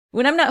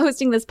When I'm not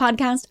hosting this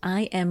podcast,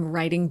 I am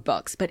writing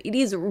books, but it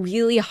is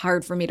really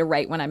hard for me to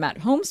write when I'm at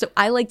home, so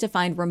I like to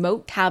find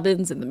remote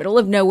cabins in the middle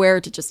of nowhere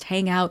to just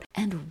hang out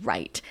and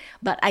write.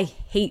 But I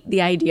hate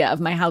the idea of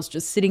my house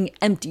just sitting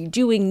empty,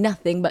 doing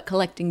nothing but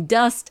collecting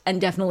dust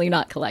and definitely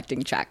not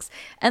collecting checks.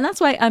 And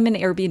that's why I'm an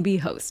Airbnb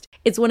host.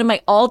 It's one of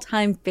my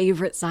all-time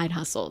favorite side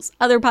hustles.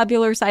 Other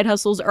popular side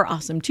hustles are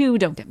awesome too,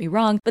 don't get me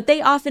wrong, but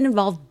they often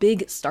involve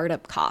big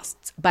startup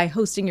costs. By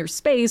hosting your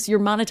space, you're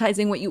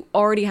monetizing what you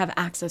already have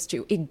access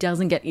to. It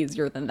doesn't get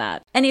easier than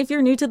that. And if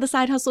you're new to the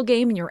side hustle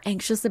game and you're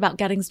anxious about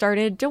getting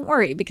started, don't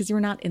worry, because you're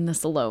not in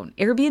this alone.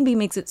 Airbnb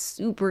makes it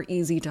super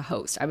easy to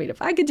host. I mean,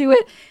 if I could do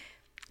it,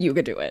 you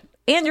could do it.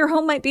 And your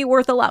home might be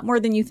worth a lot more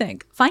than you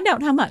think. Find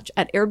out how much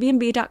at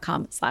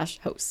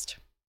airbnb.com/host.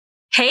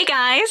 Hey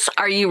guys,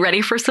 are you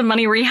ready for some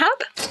money rehab?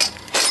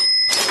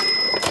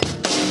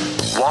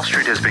 Wall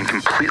Street has been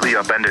completely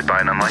upended by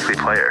an unlikely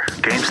player,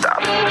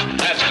 GameStop.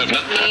 That's good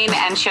enough.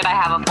 And should I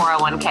have a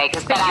 401k?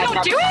 Because you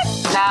don't do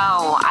it?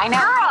 No, I know.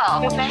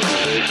 Girl!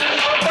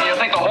 You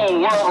think the whole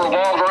world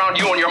revolves around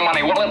you and your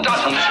money? Well, it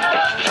doesn't.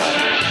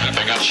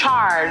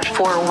 Charge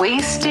for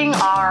wasting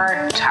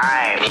our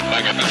time.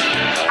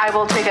 I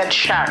will take a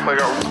check. Like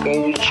a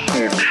old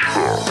school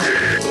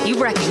check. You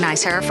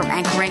recognize her from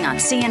anchoring on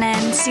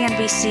CNN,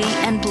 CNBC,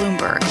 and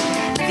Bloomberg.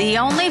 The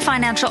only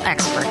financial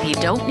expert you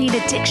don't need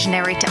a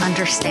dictionary to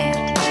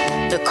understand.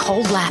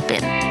 Nicole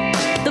Lapin.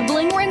 The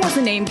Bling ring was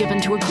a name given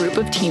to a group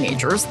of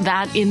teenagers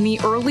that in the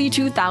early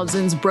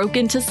 2000s broke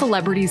into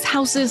celebrities'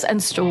 houses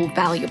and stole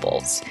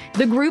valuables.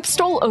 The group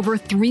stole over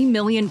 $3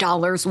 million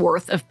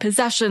worth of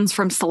possessions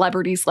from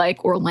celebrities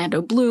like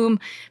Orlando Bloom,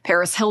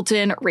 Paris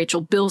Hilton,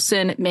 Rachel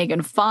Bilson,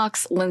 Megan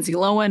Fox, Lindsay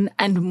Lohan,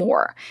 and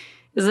more.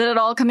 Is it at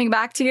all coming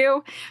back to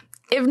you?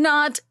 If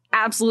not,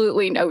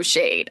 absolutely no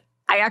shade.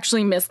 I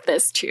actually missed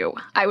this too.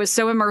 I was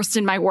so immersed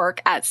in my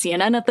work at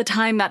CNN at the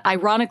time that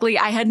ironically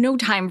I had no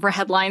time for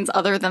headlines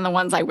other than the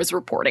ones I was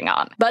reporting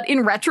on. But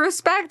in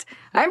retrospect,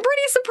 I'm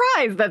pretty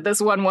surprised that this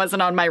one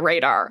wasn't on my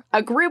radar.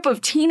 A group of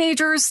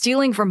teenagers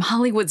stealing from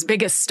Hollywood's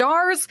biggest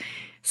stars?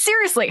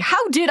 Seriously,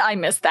 how did I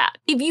miss that?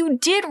 If you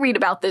did read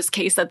about this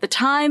case at the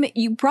time,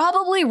 you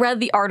probably read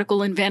the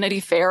article in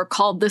Vanity Fair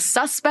called The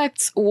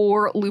Suspects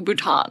or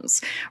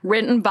Louboutins,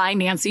 written by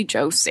Nancy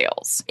Jo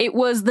Sales. It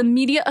was the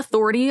media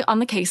authority on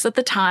the case at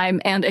the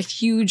time and a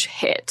huge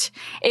hit.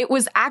 It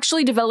was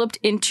actually developed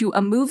into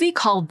a movie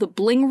called The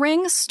Bling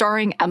Ring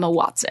starring Emma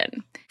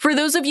Watson. For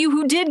those of you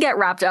who did get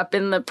wrapped up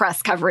in the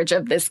press coverage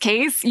of this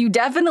case, you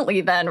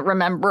definitely then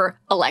remember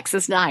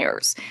Alexis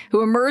Nyers,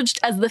 who emerged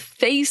as the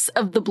face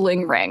of the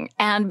Bling Ring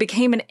and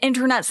became an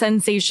internet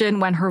sensation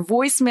when her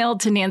voicemail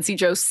to Nancy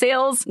Jo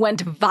Sales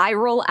went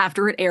viral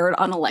after it aired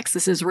on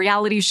Alexis's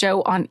reality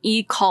show on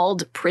E!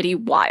 Called Pretty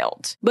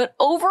Wild. But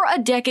over a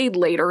decade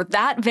later,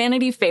 that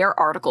Vanity Fair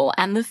article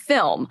and the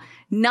film,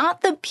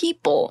 not the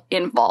people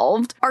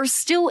involved, are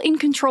still in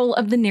control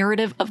of the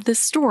narrative of this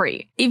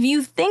story. If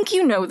you think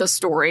you know the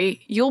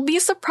story, you'll be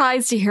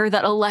surprised to hear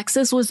that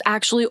Alexis was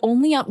actually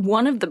only at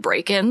one of the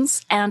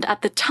break-ins, and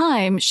at the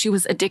time, she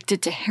was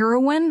addicted to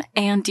heroin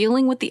and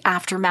dealing with the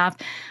aftermath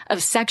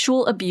of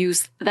sexual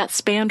abuse that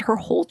spanned her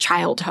whole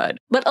childhood.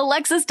 But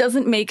Alexis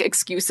doesn't make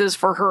excuses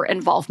for her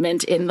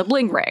involvement in the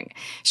Bling Ring.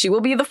 She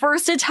will be the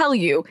first to tell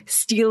you,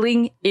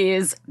 stealing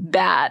is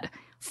bad.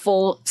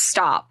 Full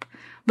stop.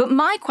 But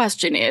my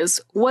question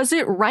is, was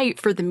it right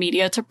for the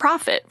media to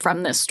profit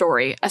from this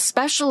story,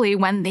 especially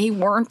when they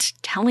weren't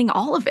telling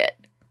all of it?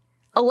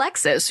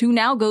 Alexis, who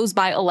now goes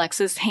by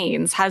Alexis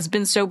Haynes, has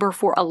been sober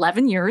for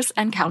 11 years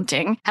and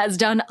counting, has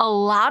done a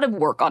lot of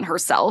work on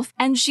herself,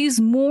 and she's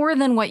more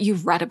than what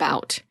you've read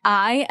about.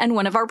 I and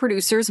one of our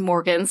producers,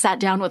 Morgan, sat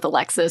down with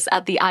Alexis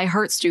at the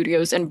iHeart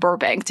Studios in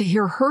Burbank to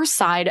hear her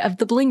side of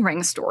the Bling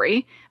Ring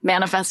story,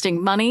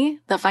 manifesting money,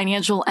 the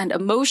financial and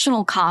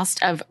emotional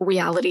cost of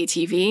reality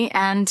TV,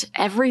 and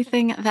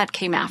everything that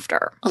came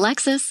after.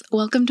 Alexis,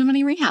 welcome to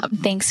Money Rehab.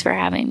 Thanks for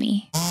having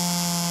me.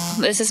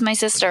 This is my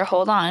sister.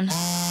 Hold on.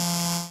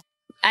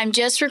 I'm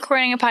just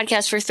recording a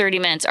podcast for 30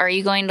 minutes. Are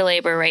you going to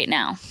labor right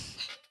now?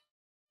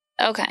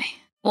 Okay.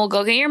 Well,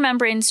 go get your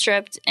membrane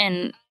stripped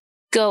and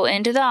go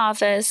into the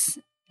office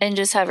and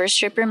just have her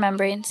strip your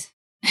membranes.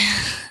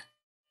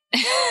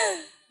 Can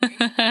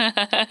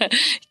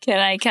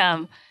I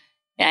come?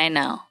 Yeah, I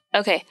know.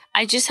 Okay.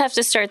 I just have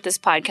to start this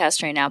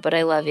podcast right now, but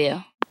I love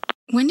you.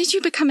 When did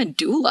you become a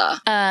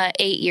doula?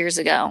 8 years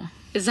ago.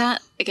 Is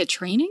that like a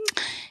training?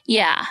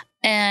 Yeah.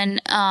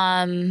 And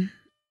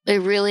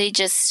it really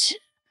just...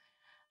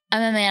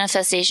 I'm a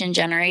manifestation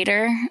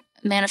generator.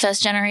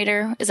 Manifest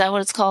generator. Is that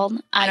what it's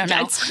called? I don't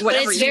know. But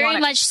it's very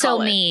much so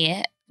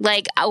me.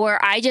 Like,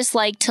 where I just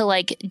like to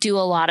like do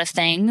a lot of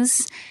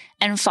things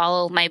and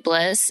follow my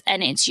bliss.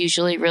 And it's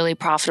usually really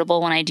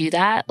profitable when I do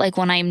that. Like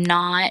when I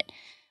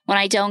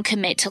don't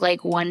commit to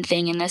like one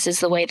thing and this is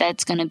the way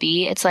that's going to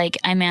be, it's like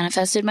I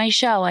manifested my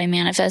show. I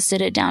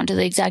manifested it down to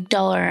the exact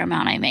dollar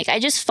amount I make. I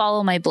just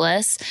follow my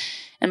bliss.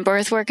 And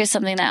birth work is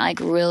something that like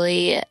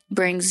really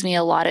brings me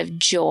a lot of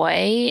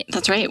joy.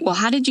 That's right. Well,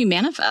 how did you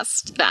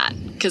manifest that?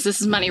 Because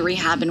this is Money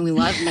Rehab and we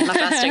love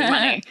manifesting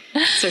money.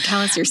 So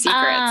tell us your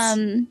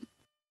secrets.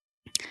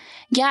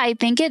 Yeah, I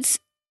think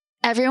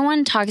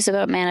everyone talks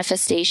about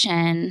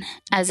manifestation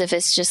as if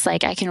it's just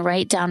like I can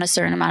write down a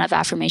certain amount of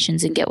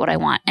affirmations and get what I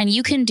want. And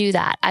you can do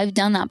that. I've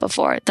done that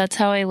before. That's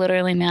how I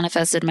literally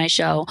manifested my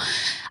show.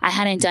 I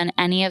hadn't done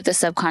any of the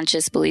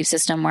subconscious belief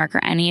system work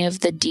or any of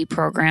the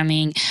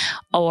deprogramming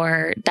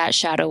or that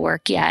shadow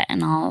work yet.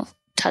 And I'll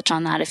touch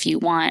on that if you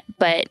want.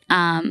 But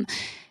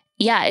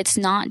yeah, it's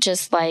not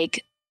just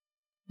like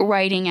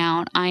writing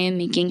out, I am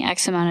making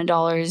X amount of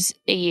dollars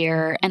a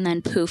year and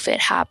then poof,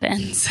 it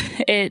happens.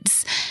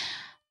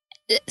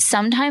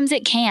 Sometimes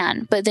it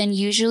can, but then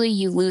usually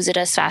you lose it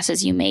as fast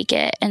as you make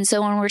it. And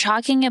so when we're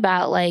talking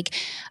about like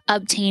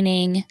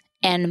obtaining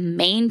and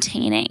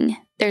maintaining,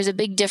 there's a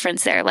big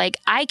difference there. Like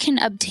I can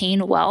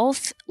obtain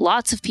wealth.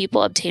 Lots of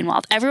people obtain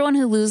wealth. Everyone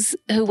who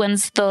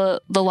wins the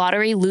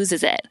lottery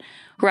loses it,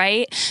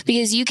 right?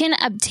 Because you can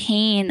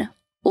obtain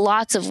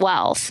lots of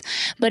wealth,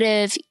 but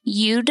if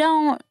you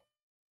don't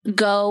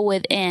go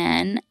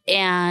within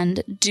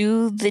and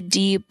do the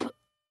deep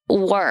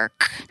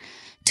work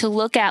to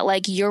look at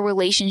like your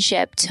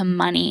relationship to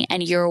money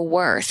and your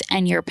worth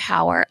and your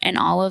power and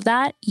all of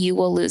that, you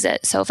will lose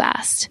it so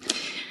fast.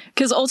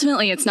 Because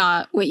ultimately it's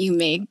not what you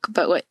make,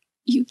 but what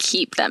you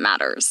keep that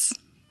matters.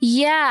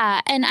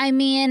 Yeah. And I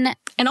mean...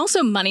 And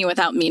also money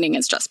without meaning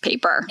is just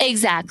paper.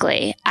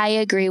 Exactly. I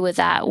agree with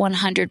that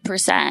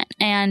 100%.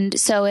 And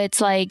so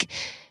it's like,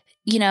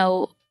 you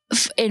know,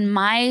 in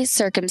my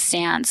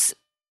circumstance,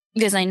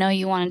 because I know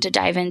you wanted to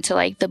dive into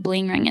like the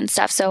bling ring and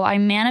stuff. So I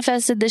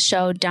manifested the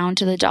show down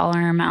to the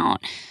dollar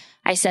amount.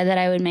 I said that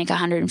I would make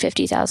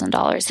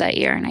 $150,000 that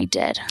year, and I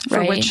did. For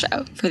right? which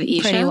show? For the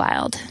E-show? Pretty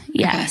Wild.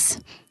 Yes.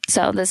 Okay.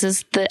 So this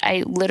is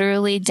I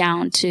literally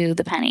down to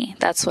the penny.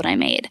 That's what I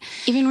made.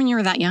 Even when you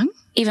were that young?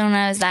 Even when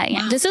I was that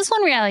young. Wow. This is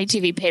when reality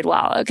TV paid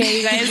well. Okay,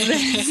 you guys,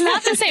 it's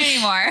not the same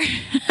anymore.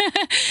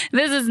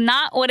 This is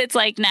not what it's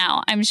like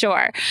now, I'm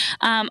sure.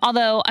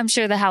 Although I'm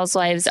sure the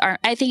housewives are,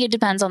 I think it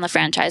depends on the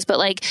franchise, but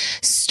like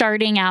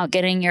starting out,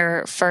 getting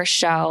your first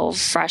show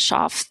fresh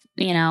off,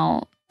 you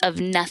know, of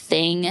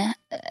nothing,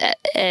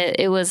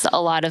 it was a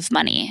lot of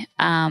money.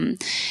 And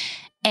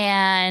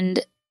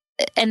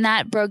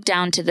that broke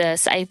down to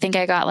this. I think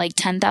I got like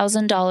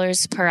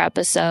 $10,000 per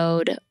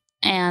episode.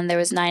 And there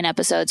was 9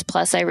 episodes,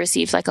 plus I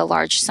received like a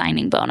large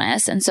signing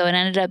bonus. And so it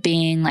ended up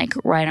being like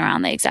right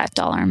around the exact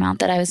dollar amount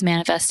that I was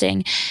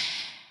manifesting.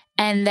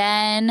 And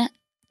then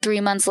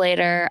 3 months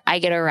later, I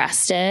get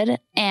arrested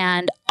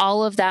and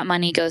all of that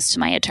money goes to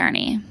my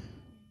attorney.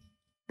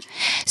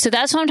 So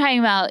that's what I'm talking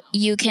about.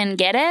 You can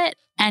get it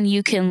and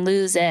you can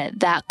lose it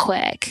that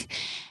quick.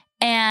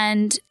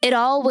 And it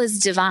all was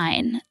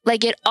divine.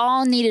 Like it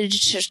all needed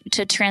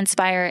to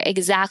transpire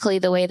exactly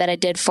the way that it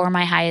did for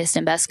my highest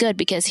and best good.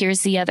 Because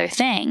here's the other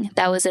thing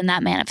that was in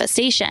that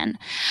manifestation.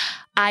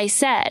 I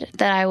said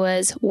that I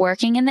was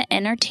working in the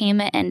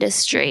entertainment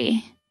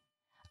industry,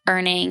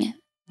 earning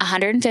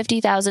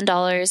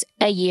 $150,000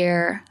 a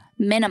year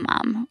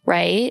minimum,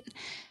 right?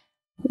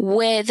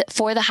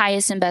 For the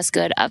highest and best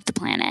good of the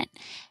planet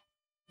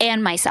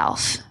and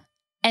myself.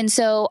 And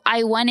so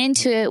I went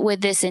into it with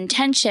this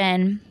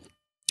intention.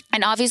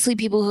 And obviously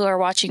people who are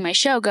watching my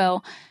show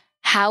go,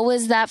 how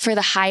was that for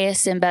the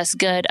highest and best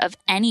good of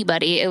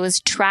anybody? It was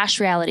trash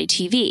reality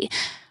TV.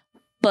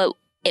 But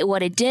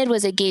what it did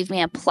was it gave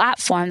me a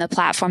platform, the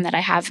platform that I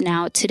have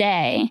now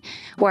today,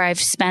 where I've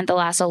spent the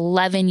last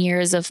 11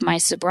 years of my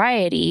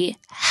sobriety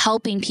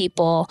helping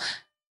people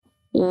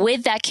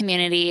with that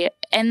community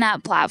and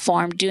that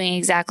platform doing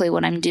exactly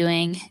what I'm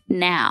doing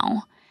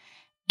now.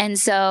 And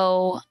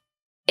so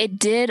it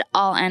did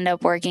all end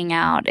up working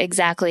out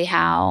exactly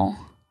by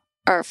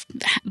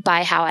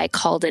how I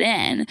called it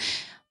in.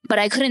 But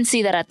I couldn't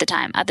see that at the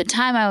time. At the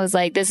time, I was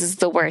like, this is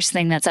the worst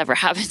thing that's ever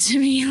happened to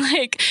me.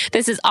 Like,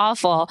 this is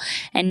awful.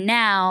 And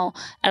now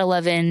at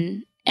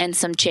 11 and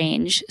some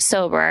change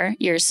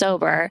years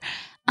sober,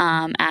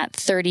 at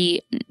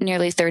 30,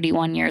 nearly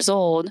 31 years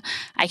old,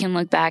 I can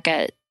look back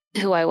at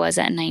who I was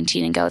at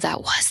 19 and go,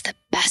 that was the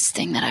best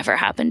thing that ever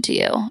happened to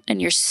you.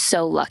 And you're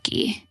so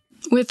lucky.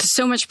 With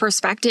so much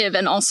perspective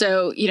and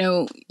also, you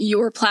know,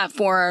 your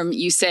platform,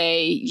 you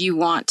say you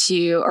want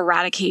to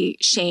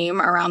eradicate shame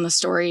around the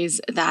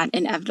stories that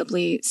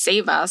inevitably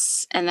save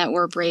us and that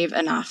we're brave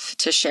enough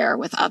to share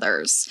with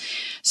others.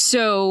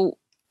 So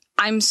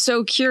I'm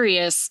so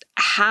curious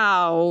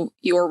how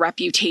your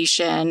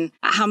reputation,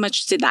 how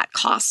much did that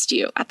cost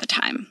you at the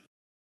time?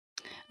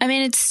 I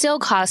mean, it still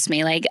cost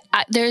me. Like,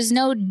 there's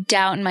no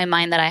doubt in my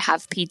mind that I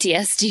have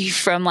PTSD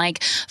from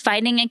like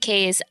fighting a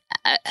case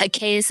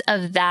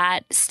of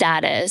that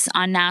status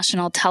on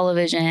national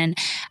television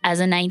as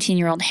a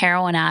 19-year-old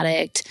heroin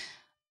addict.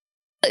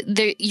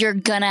 You're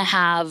gonna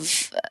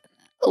have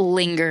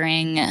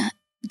lingering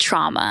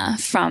trauma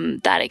from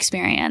that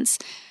experience.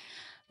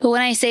 But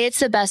when I say it's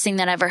the best thing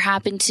that ever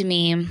happened to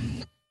me,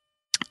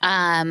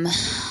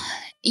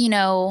 you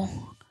know,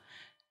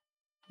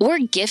 we're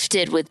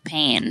gifted with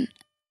pain.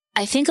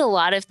 I think a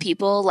lot of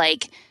people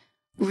like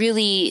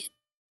really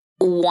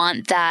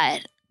want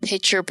that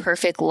picture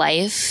perfect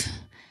life,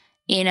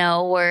 you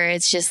know, where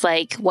it's just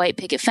like white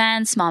picket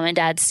fence, mom and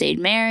dad stayed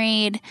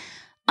married.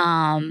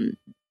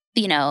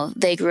 You know,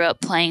 they grew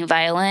up playing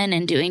violin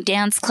and doing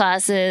dance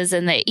classes,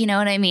 and they, you know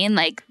what I mean?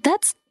 Like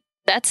that's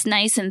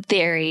nice in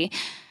theory.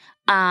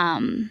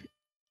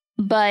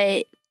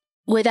 But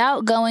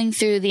without going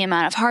through the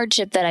amount of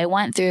hardship that I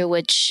went through,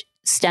 which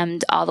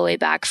stemmed all the way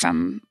back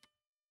from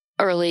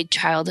early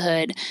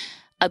childhood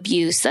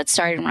abuse that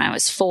started when I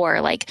was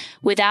 4, like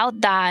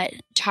without that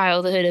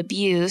childhood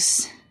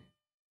abuse,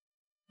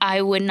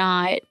 I would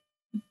not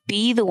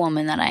be the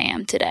woman that I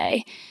am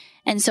today.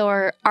 And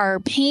so our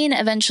pain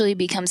eventually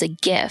becomes a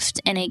gift,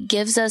 and it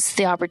gives us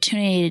the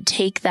opportunity to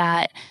take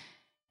that,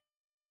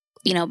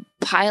 you know,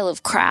 pile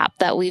of crap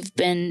that we've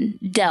been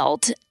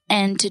dealt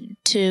and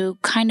to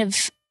kind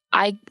of,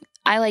 I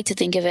like to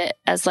think of it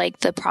as like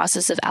the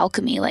process of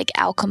alchemy, like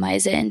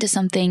alchemize it into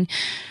something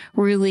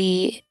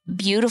really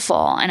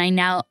beautiful. And I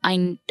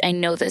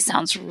know this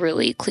sounds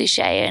really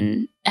cliche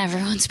and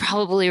everyone's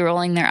probably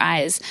rolling their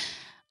eyes.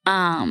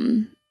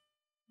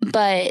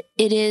 But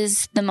it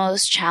is the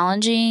most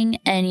challenging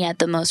and yet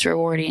the most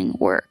rewarding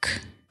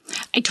work.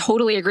 I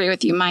totally agree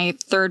with you. My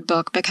 3rd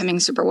book, Becoming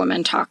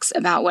Superwoman, talks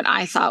about what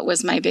I thought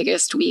was my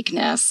biggest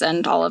weakness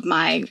and all of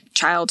my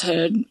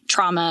childhood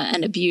trauma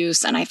and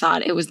abuse. And I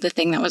thought it was the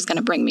thing that was going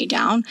to bring me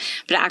down.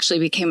 But it actually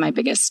became my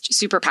biggest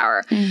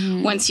superpower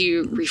once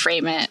you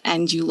reframe it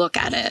and you look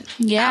at it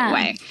that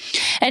way.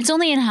 And it's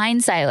only in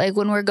hindsight. Like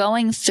when we're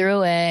going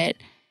through it,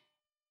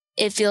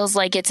 it feels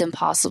like it's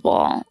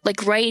impossible.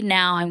 Like right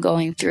now I'm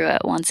going through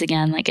it once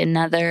again, like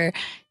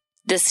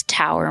this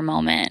tower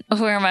moment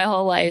where my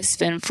whole life's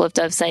been flipped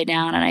upside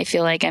down and I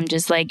feel like I'm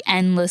just like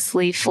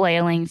endlessly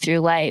flailing through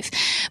life.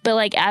 But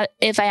like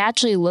if I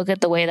actually look at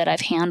the way that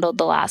I've handled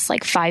the last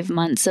like 5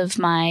 months of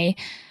my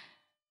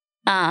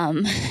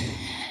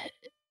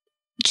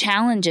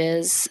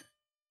challenges,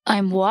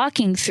 I'm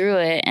walking through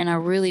it in a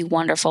really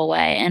wonderful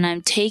way, and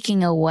I'm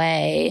taking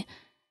away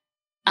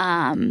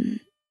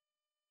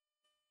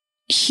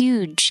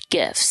huge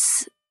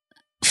gifts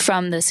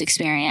from this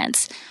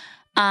experience.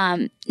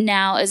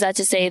 Now, is that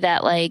to say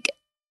that like,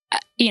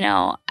 you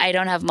know, I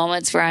don't have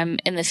moments where I'm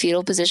in the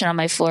fetal position on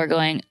my floor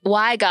going,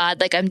 why God,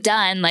 like I'm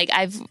done. Like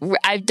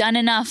I've done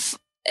enough,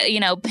 you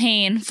know,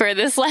 pain for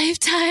this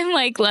lifetime.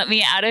 Like let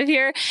me out of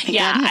here.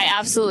 Yeah, I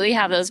absolutely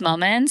have those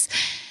moments.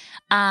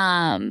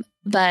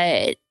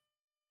 But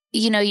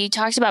you know, you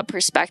talked about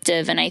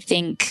perspective, and I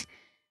think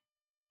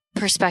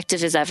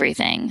perspective is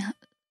everything.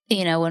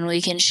 You know, when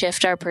we can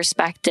shift our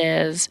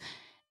perspective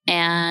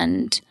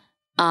and,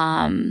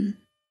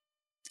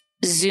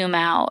 zoom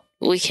out,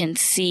 we can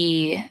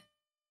see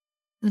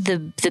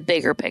the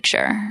bigger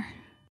picture.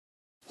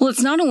 Well,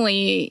 it's not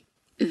only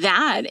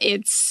that,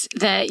 it's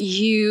that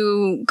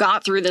you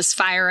got through this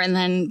fire and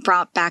then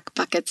brought back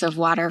buckets of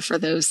water for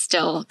those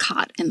still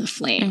caught in the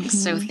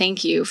flames. So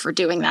thank you for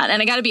doing that.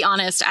 And I got to be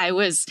honest, I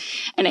was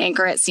an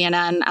anchor at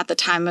CNN at the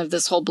time of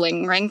this whole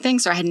Bling ring thing,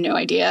 so I had no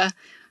idea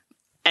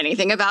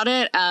anything about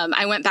it.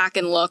 I went back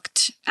and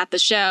looked at the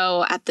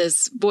show, at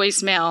this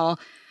voicemail,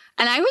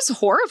 and I was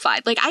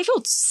horrified. Like, I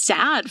felt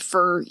sad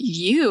for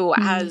you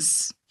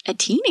as a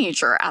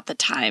teenager at the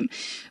time.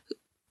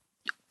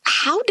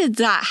 How did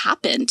that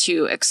happen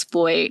to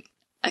exploit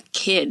a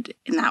kid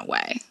in that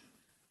way?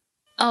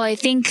 Oh, I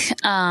think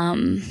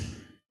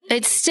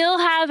it's still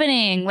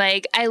happening.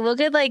 Like, I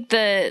look at like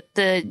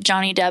the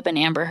Johnny Depp and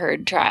Amber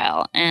Heard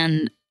trial,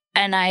 and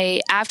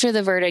I, after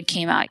the verdict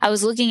came out, I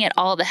was looking at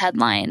all the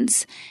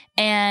headlines,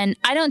 and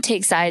I don't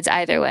take sides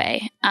either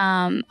way.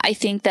 I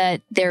think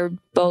that they're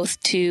both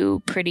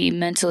two pretty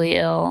mentally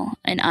ill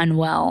and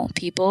unwell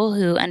people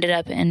who ended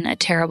up in a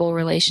terrible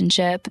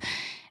relationship,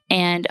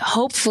 and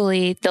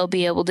hopefully they'll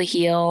be able to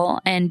heal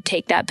and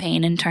take that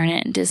pain and turn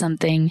it into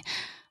something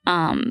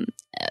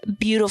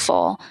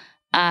beautiful.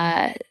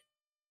 But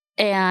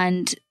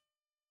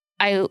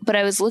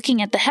I was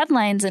looking at the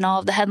headlines, and all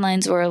of the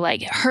headlines were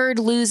like, Heard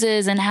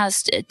loses and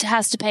has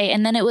to pay.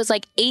 And then it was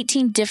like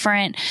 18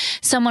 different,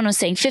 someone was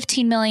saying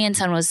 15 million,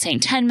 someone was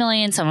saying 10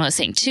 million, someone was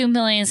saying 2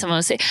 million, someone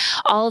was saying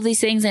all of these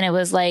things. And it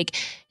was like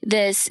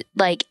this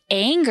like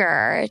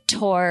anger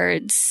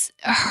towards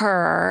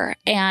her,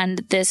 and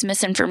this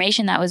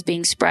misinformation that was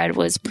being spread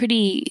was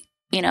pretty,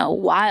 you know,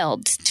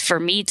 wild for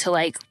me to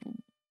like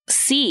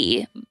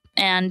see.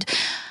 And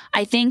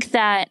I think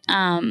that,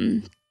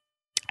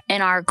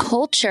 in our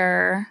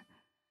culture,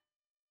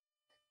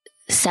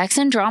 sex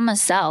and drama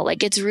sell.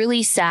 Like, it's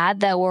really sad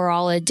that we're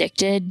all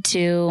addicted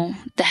to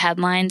the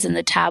headlines and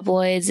the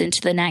tabloids and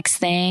to the next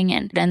thing.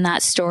 And then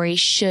that story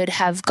should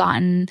have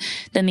gotten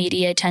the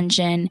media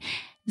attention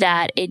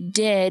that it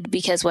did,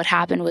 because what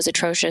happened was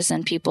atrocious,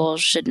 and people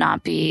should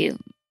not be,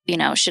 you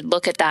know, should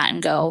look at that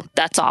and go,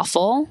 that's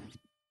awful,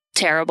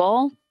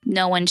 terrible.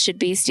 No one should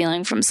be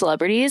stealing from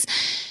celebrities.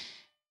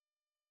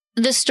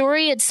 The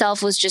story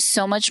itself was just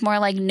so much more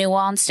like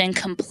nuanced and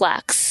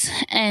complex.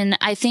 And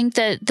I think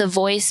that the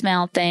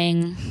voicemail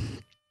thing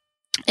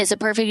is a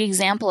perfect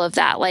example of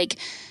that. Like,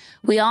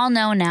 we all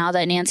know now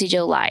that Nancy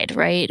Jo lied,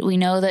 right? We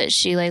know that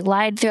she like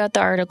lied throughout the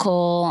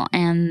article,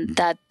 and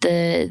that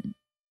the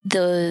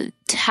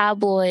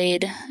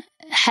tabloid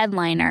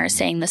headliner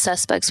saying the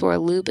suspects were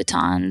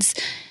Louboutins,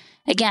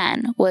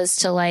 again, was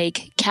to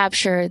like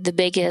capture the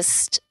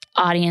biggest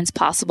audience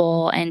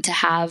possible and to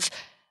have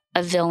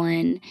a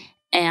villain.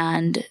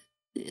 And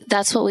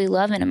that's what we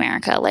love in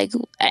America, like,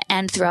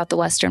 and throughout the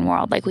Western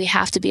world. Like, we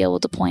have to be able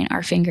to point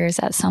our fingers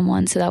at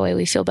someone so that way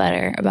we feel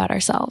better about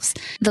ourselves.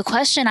 The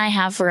question I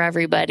have for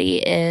everybody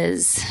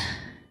is,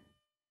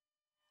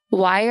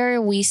 why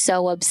are we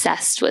so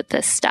obsessed with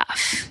this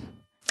stuff?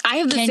 I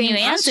have the Can same you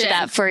answer question.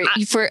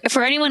 that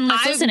for anyone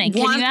that's listening?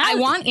 I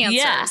want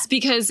answers,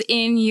 because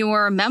in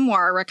your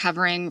memoir,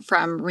 Recovering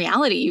from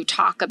Reality, you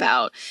talk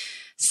about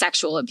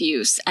sexual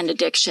abuse and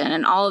addiction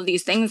and all of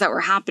these things that were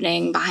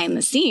happening behind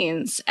the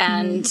scenes.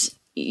 And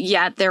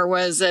yet there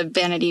was a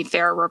Vanity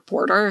Fair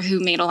reporter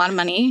who made a lot of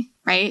money,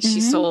 right? She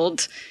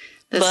sold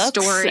the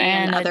story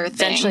and other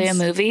things. Eventually a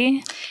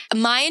movie.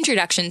 My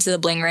introduction to the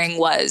Bling Ring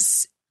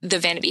was the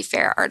Vanity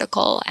Fair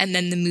article and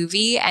then the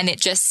movie. And it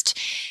just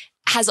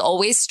has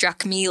always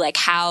struck me like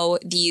how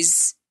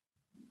these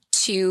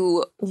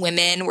two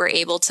women were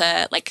able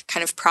to like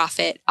kind of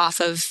profit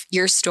off of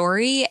your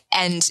story.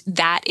 And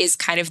that is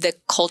kind of the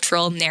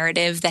cultural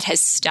narrative that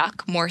has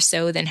stuck more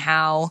so than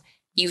how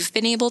you've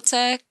been able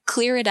to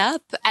clear it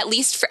up, at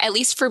least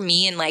for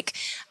me. And like,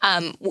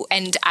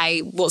 and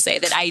I will say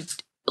that I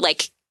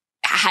like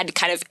had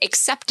kind of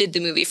accepted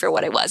the movie for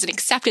what it was and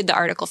accepted the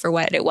article for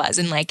what it was,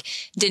 and like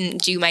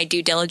didn't do my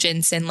due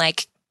diligence and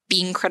like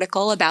being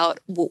critical about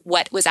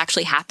what was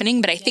actually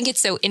happening. But I think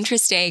it's so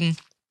interesting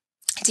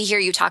to hear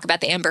you talk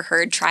about the Amber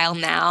Heard trial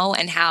now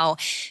and how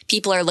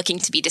people are looking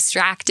to be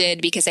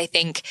distracted, because I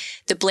think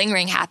the Bling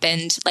Ring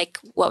happened like,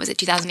 what was it,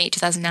 2008,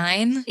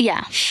 2009?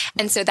 Yeah.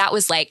 And so that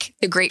was like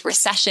the Great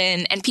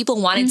Recession, and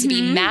people wanted to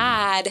be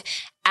mad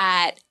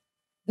at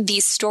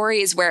these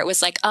stories where it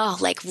was like, oh,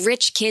 like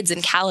rich kids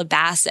in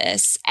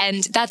Calabasas.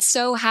 And that's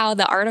so how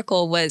the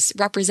article was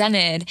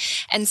represented.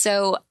 And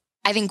so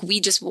I think we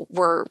just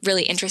were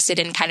really interested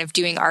in kind of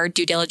doing our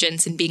due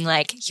diligence and being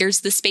like, here's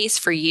the space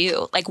for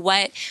you. Like,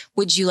 what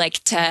would you like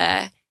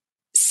to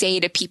say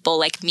to people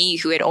like me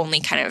who had only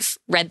kind of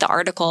read the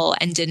article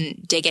and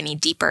didn't dig any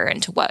deeper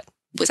into what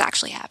was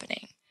actually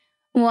happening?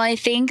 Well, I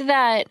think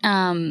that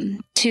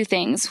two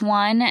things.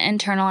 One,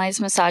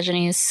 internalized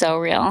misogyny is so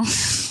real.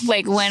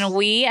 Like, when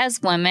we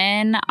as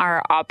women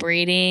are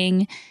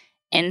operating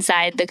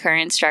inside the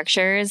current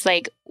structures,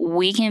 like,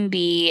 we can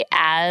be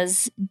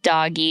as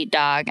dog eat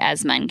dog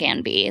as men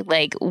can be.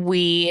 Like,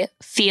 we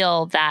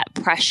feel that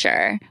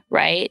pressure,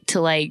 right? To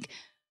like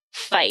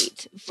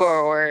fight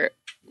for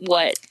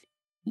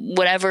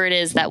whatever it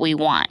is that we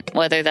want,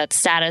 whether that's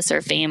status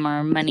or fame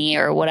or money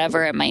or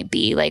whatever it might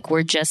be. Like,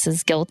 we're just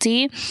as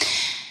guilty.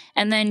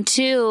 And then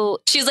two,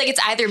 she was like, it's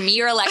either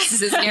me or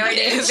Alexis's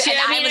narrative.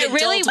 It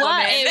really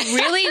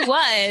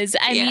was.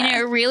 I mean,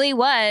 it really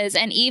was.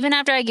 And even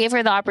after I gave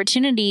her the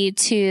opportunity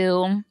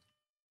to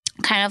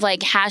kind of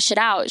like hash it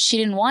out, she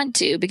didn't want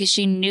to, because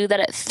she knew that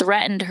it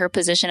threatened her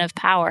position of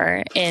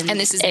power in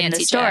the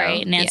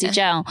story, Nancy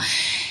Jo.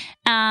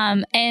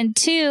 And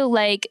two,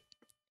 like,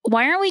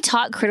 why aren't we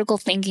taught critical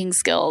thinking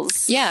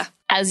skills? Yeah.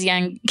 As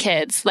young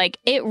kids? Like,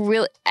 it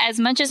really, as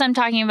much as I'm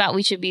talking about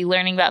we should be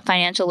learning about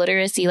financial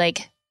literacy,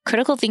 like,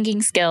 critical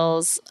thinking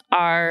skills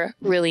are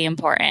really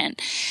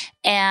important.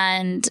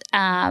 And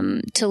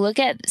to look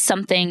at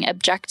something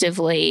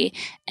objectively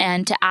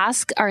and to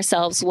ask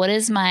ourselves, what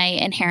is my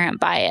inherent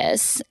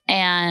bias?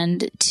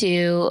 And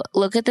to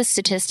look at the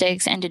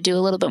statistics and to do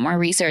a little bit more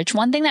research.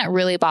 One thing that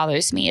really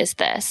bothers me is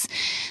this,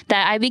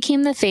 that I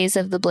became the face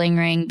of the Bling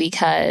Ring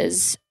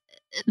because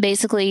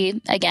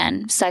basically,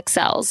 again, sex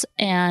sells.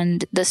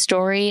 And the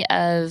story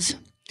of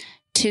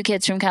two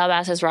kids from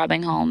Calabasas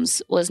robbing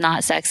homes was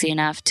not sexy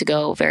enough to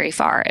go very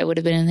far. It would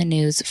have been in the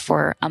news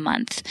for a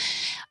month.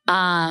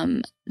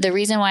 The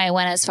reason why I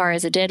went as far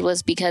as it did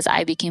was because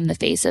I became the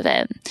face of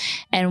it.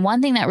 And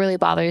one thing that really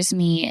bothers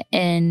me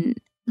in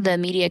the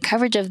media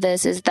coverage of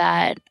this is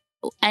that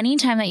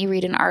anytime that you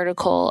read an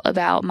article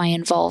about my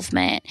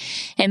involvement,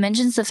 it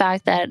mentions the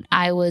fact that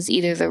I was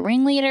either the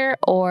ringleader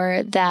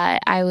or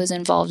that I was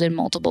involved in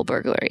multiple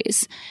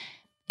burglaries.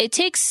 It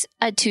takes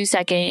a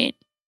 2-second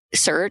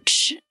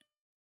search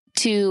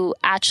to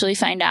actually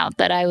find out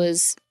that I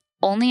was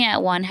only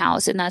at one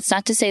house. And that's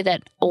not to say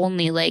that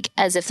only, like,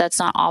 as if that's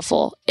not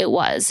awful. It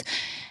was.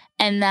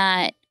 And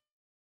that,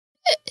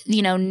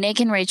 you know, Nick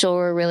and Rachel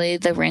were really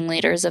the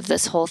ringleaders of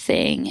this whole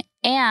thing.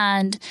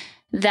 And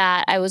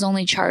that I was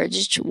only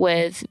charged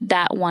with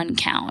that one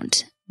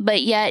count.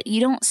 But yet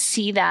you don't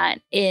see that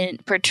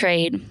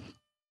portrayed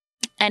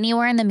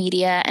anywhere in the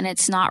media, and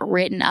it's not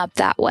written up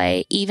that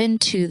way, even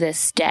to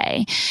this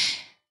day.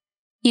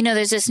 You know,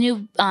 there's this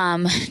new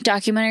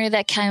documentary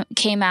that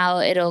came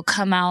out. It'll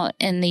come out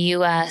in the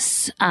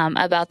U.S.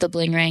 About the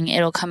Bling Ring.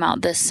 It'll come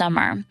out this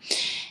summer.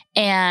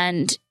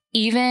 And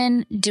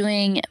even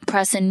doing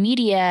press and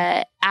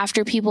media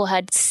after people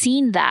had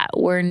seen that,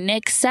 where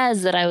Nick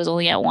says that I was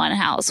only at one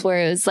house,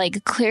 where it was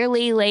like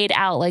clearly laid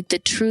out, like the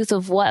truth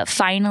of what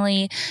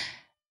finally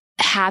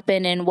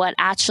happened and what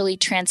actually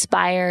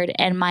transpired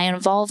and my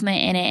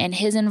involvement in it and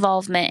his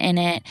involvement in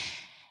it.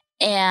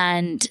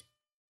 And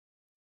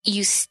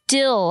you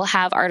still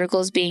have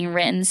articles being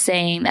written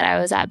saying that I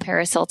was at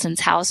Paris Hilton's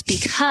house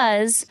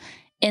because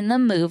in the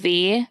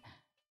movie,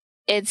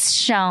 it's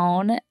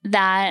shown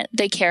that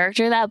the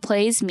character that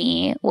plays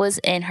me was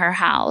in her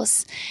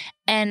house.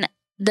 And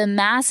the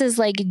masses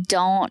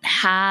don't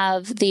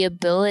have the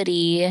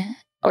ability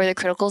or the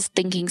critical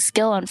thinking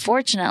skill,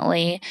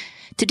 unfortunately,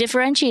 to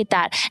differentiate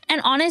that.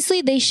 And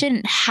honestly, they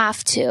shouldn't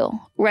have to,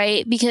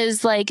 right?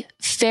 Because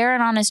fair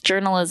and honest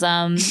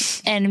journalism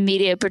and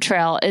media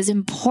portrayal is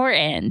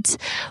important,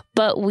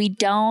 but we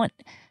don't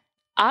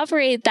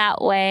operate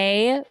that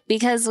way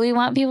because we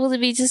want people to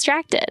be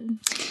distracted.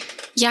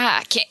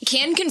 Yeah,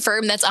 can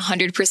confirm that's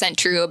 100%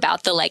 true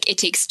about the it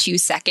takes 2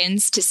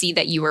 seconds to see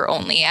that you were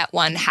only at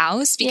one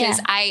house, because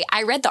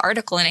I read the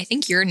article and I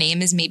think your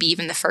name is maybe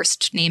even the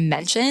first name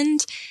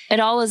mentioned. It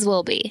always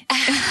will be.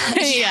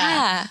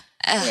 Yeah.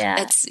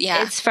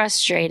 It's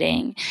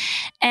frustrating.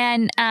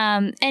 And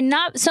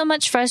not so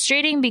much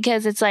frustrating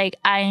because it's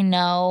I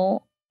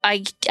know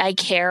I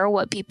care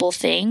what people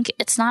think.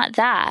 It's not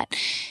that.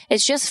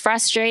 It's just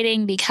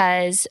frustrating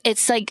because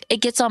it's it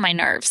gets on my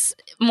nerves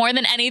more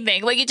than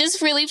anything. It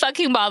just really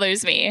fucking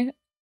bothers me.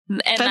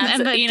 And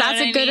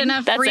that's a good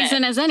enough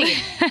reason as any.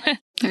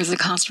 There's a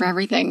cost for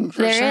everything,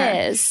 for sure.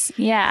 There is,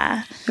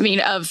 yeah. I mean,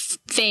 of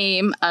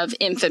fame, of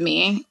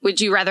infamy.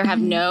 Would you rather have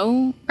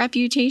no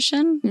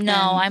reputation? No,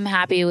 I'm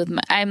happy with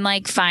I'm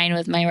fine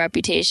with my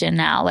reputation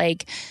now.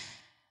 And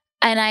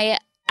I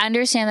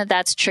understand that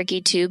that's tricky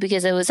too,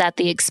 because it was at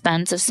the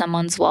expense of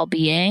someone's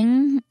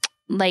well-being.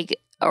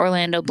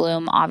 Orlando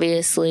Bloom,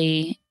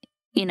 obviously,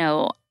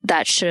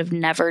 that should have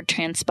never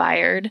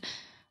transpired.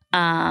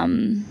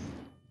 And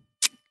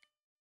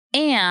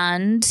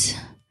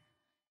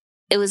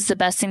it was the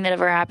best thing that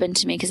ever happened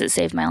to me because it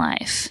saved my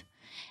life.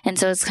 And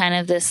so it's kind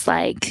of this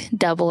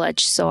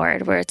double-edged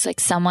sword where it's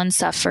someone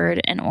suffered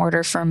in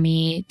order for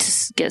me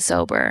to get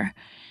sober.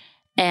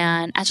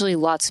 And actually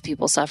lots of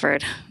people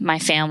suffered. My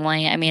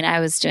family. I mean, I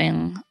was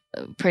doing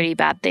pretty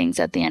bad things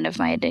at the end of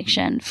my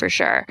addiction for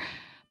sure.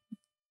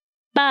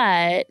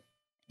 But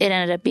it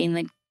ended up being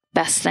the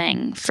best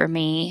thing for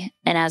me.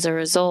 And as a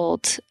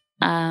result,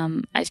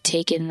 I've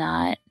taken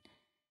that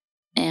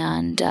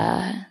and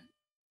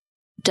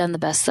done the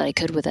best that I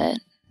could with it.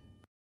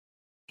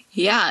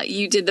 Yeah,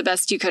 you did the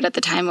best you could at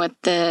the time with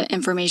the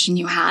information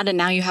you had, and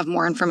now you have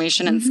more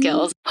information and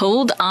skills.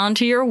 Hold on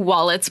to your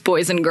wallets,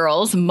 boys and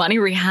girls. Money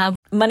Rehab.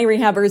 Money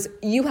rehabbers,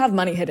 you have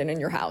money hidden in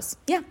your house.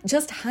 Yeah,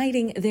 just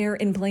hiding there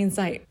in plain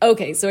sight.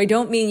 Okay, so I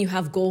don't mean you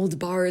have gold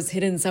bars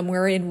hidden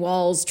somewhere in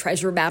walls,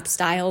 treasure map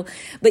style,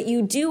 but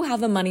you do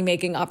have a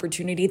money-making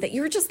opportunity that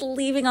you're just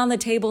leaving on the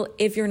table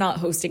if you're not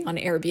hosting on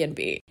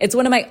Airbnb. It's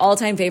one of my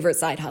all-time favorite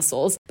side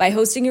hustles. By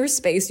hosting your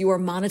space, you are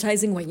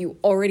monetizing what you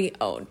already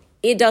own.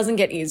 It doesn't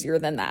get easier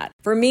than that.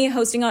 For me,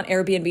 hosting on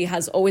Airbnb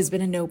has always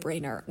been a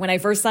no-brainer. When I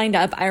first signed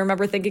up, I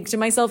remember thinking to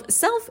myself,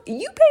 Self,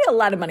 you pay a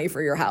lot of money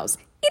for your house.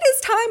 It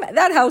is time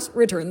that house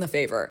returned the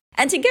favor.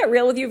 And to get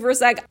real with you for a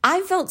sec,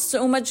 I felt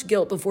so much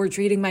guilt before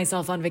treating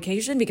myself on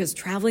vacation because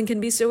traveling can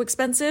be so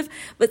expensive.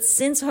 But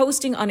since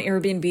hosting on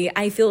Airbnb,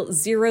 I feel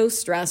zero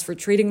stress for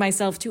treating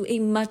myself to a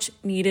much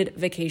needed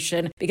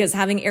vacation because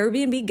having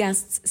Airbnb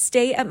guests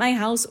stay at my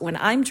house when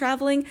I'm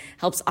traveling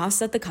helps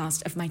offset the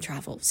cost of my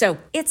travel. So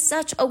it's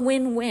such a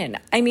win-win.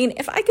 I mean,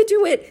 if I could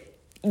do it,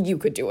 you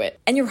could do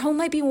it. And your home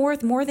might be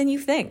worth more than you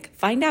think.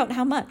 Find out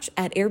how much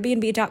at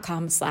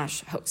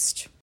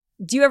airbnb.com/host.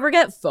 Do you ever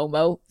get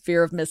FOMO,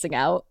 fear of missing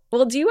out?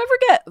 Well, do you ever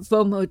get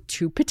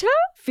FOMO-tupita,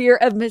 fear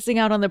of missing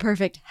out on the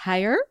perfect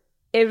hire?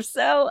 If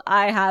so,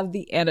 I have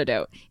the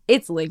antidote.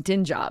 It's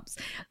LinkedIn Jobs.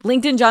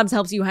 LinkedIn Jobs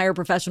helps you hire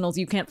professionals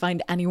you can't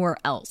find anywhere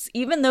else,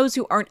 even those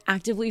who aren't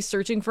actively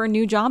searching for a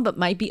new job but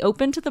might be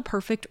open to the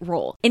perfect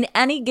role. In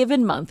any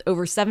given month,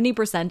 over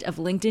 70% of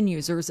LinkedIn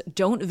users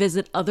don't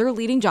visit other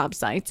leading job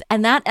sites,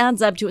 and that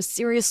adds up to a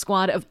serious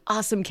squad of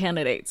awesome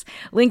candidates.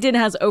 LinkedIn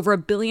has over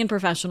 1 billion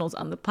professionals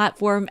on the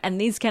platform,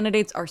 and these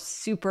candidates are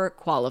super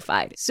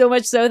qualified. So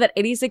much so that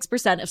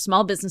 86% of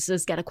small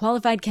businesses get a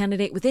qualified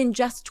candidate within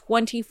just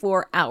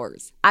 24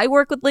 hours. I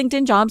work with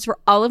LinkedIn Jobs for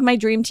all of my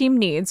dream team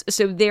needs,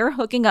 so they're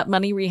hooking up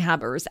money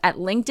rehabbers at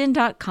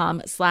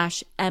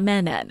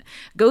linkedin.com/MNN.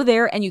 Go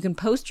there and you can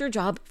post your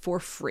job for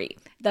free.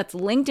 That's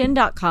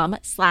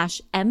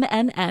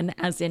linkedin.com/MNN,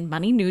 as in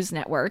Money News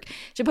Network,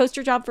 to post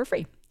your job for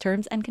free.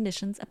 Terms and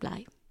conditions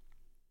apply.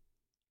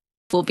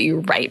 We'll be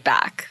right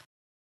back.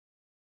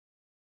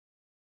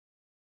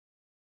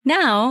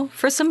 Now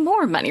for some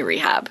more money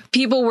rehab.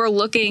 People were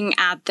looking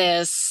at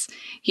this,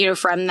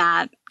 from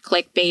that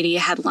clickbaity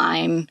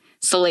headline,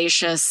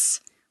 salacious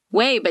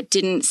way, but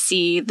didn't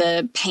see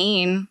the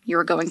pain you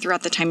were going through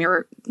at the time you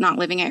were not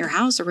living at your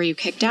house, or were you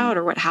kicked out,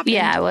 or what happened?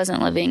 Yeah, I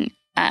wasn't living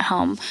at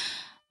home.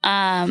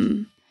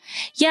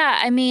 Yeah,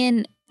 I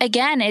mean,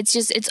 again,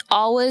 it's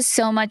always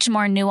so much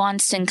more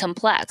nuanced and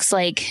complex.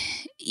 Like,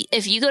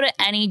 if you go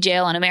to any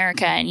jail in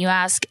America and you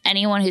ask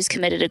anyone who's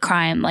committed a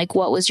crime, like,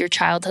 what was your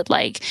childhood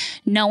like?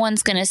 No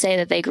one's going to say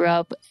that they grew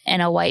up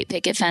in a white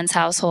picket fence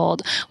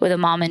household with a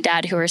mom and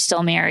dad who are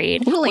still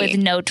married with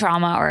no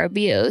trauma or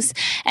abuse.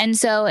 And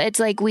so it's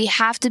like, we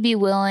have to be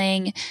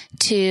willing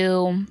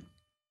to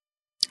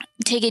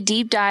take a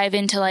deep dive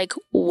into like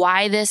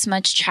why this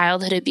much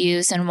childhood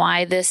abuse and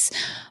why this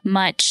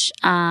much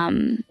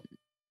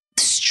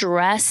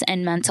stress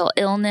and mental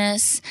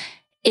illness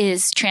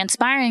is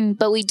transpiring,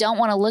 but we don't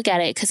want to look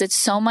at it because it's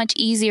so much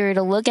easier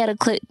to look at a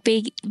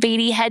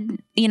clickbaity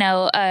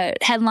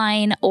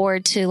headline, or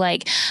to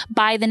like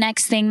buy the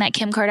next thing that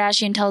Kim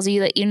Kardashian tells you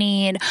that you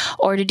need,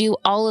 or to do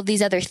all of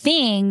these other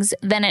things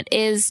than it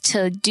is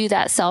to do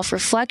that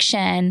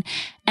self-reflection.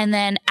 And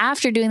then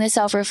after doing the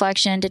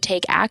self-reflection, to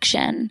take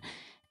action.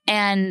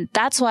 And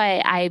that's why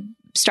I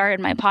started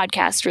my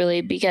podcast,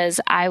 really,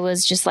 because I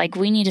was just like,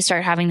 we need to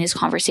start having these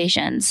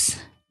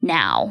conversations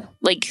now.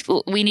 Like,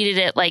 we needed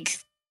it like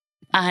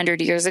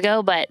 100 years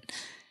ago, but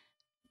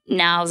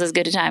now's as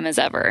good a time as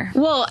ever.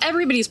 Well,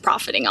 everybody's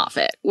profiting off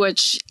it,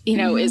 which,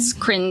 is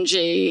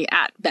cringy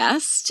at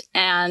best.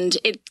 And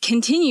it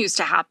continues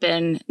to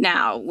happen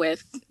now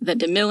with the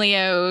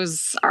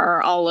D'Amelios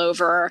are all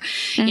over,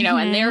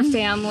 and their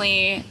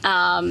family.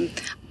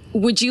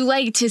 Would you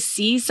like to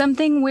see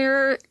something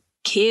where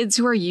kids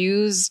who are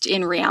used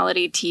in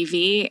reality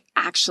TV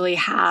actually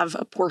have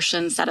a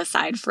portion set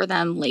aside for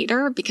them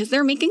later? Because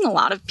they're making a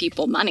lot of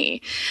people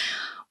money.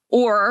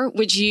 Or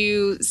would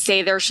you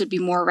say there should be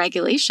more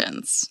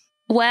regulations?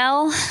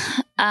 Well,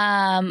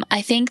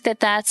 I think that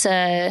that's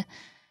a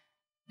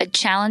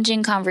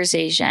challenging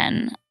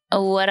conversation.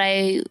 What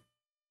I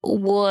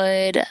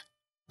would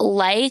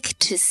like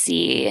to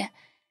see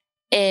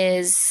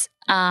is,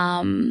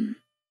 well,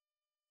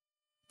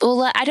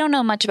 I don't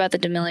know much about the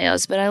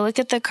D'Amelios, but I look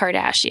at the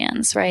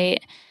Kardashians,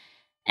 right?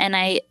 And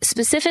I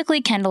specifically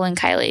Kendall and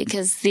Kylie,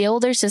 because the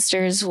older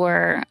sisters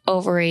were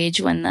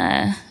overage when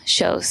the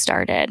show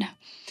started.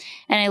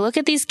 And I look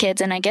at these kids,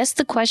 and I guess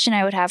the question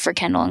I would have for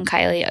Kendall and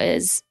Kylie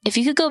is, if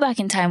you could go back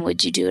in time,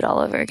 would you do it all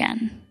over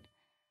again?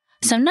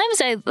 Sometimes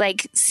I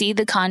like see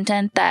the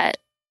content that,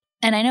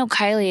 and I know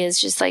Kylie is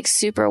just like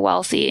super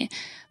wealthy,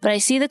 but I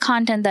see the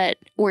content that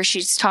where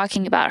she's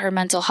talking about her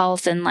mental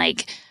health and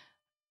like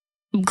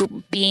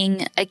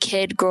being a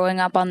kid growing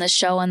up on the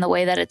show and the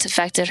way that it's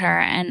affected her.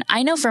 And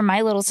I know for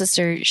my little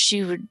sister,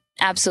 she would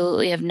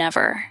absolutely have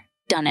never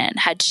done it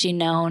had she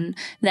known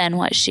then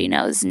what she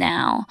knows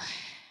now.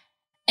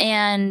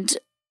 And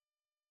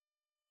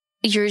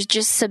you're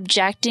just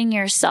subjecting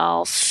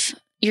yourself,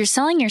 you're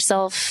selling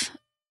yourself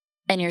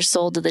and your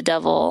soul to the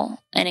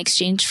devil in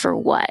exchange for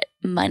what?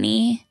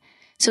 Money?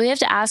 So we have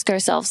to ask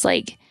ourselves,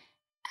 like,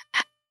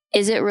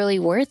 is it really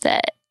worth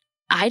it?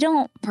 I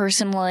don't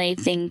personally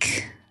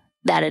think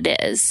that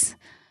it is,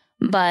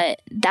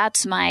 but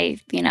that's my,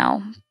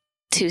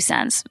 2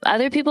 cents.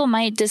 Other people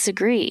might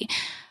disagree.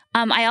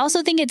 I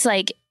also think it's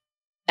like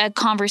a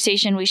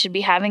conversation we should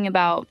be having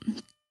about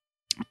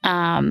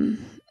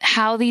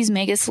how these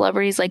mega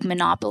celebrities like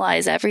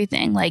monopolize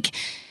everything. Like,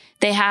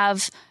 they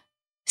have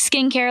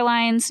skincare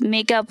lines,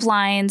 makeup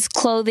lines,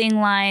 clothing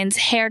lines,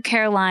 hair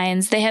care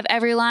lines. They have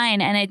every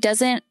line, and it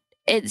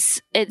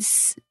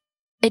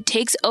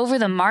takes over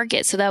the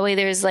market. So that way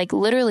there's like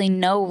literally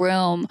no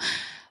room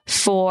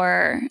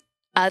for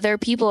other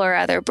people or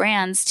other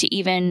brands to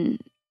even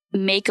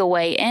make a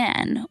way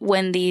in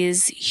when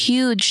these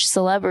huge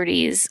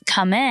celebrities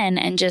come in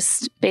and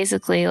just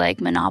basically like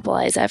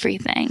monopolize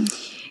everything.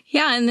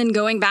 Yeah. And then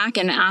going back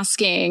and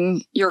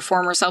asking your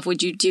former self,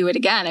 would you do it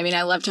again? I mean,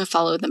 I love to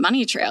follow the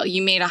money trail.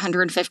 You made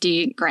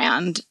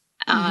 $150,000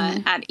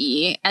 at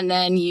E, and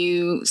then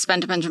you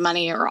spent a bunch of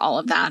money or all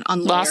of that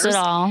on lawyers. Lost it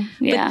all.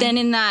 Yeah. But then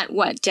in that,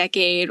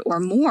 decade or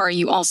more,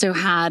 you also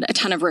had a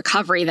ton of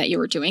recovery that you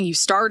were doing. You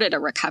started a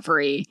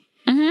recovery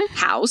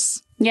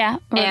house. Yeah,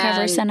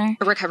 recovery center.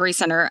 A recovery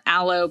center.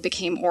 Aloe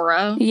became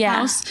Aura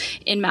House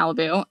in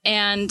Malibu.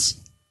 And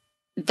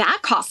that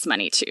costs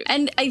money too.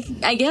 And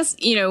I guess,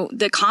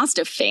 the cost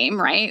of fame,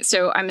 right?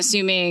 So I'm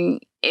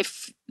assuming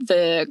if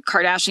the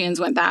Kardashians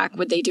went back,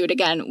 would they do it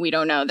again? We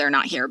don't know. They're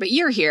not here. But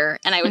you're here.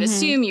 And I would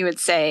assume you would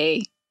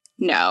say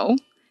no,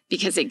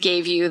 because it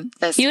gave you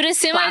this You would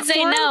assume platform, I'd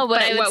say no,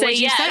 but I would say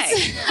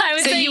yes. I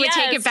would say you would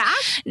take it back?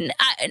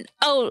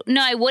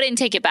 No, I wouldn't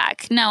take it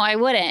back. No, I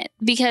wouldn't.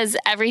 Because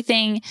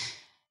everything...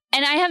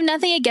 And I have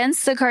nothing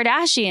against the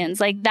Kardashians.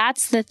 Like,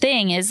 that's the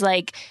thing is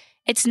like,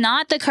 it's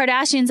not the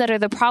Kardashians that are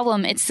the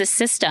problem. It's the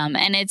system.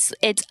 And it's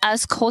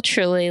us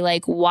culturally.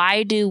 Like,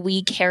 why do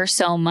we care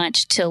so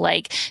much to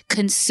like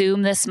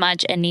consume this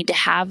much and need to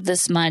have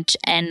this much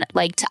and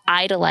like to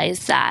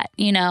idolize that,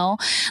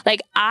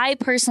 Like, I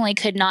personally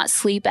could not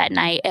sleep at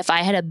night if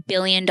I had $1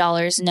 billion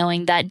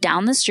knowing that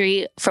down the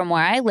street from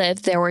where I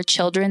lived, there were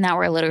children that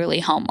were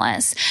literally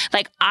homeless.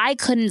 Like, I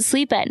couldn't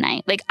sleep at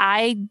night. Like,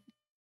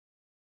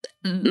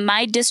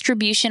 my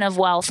distribution of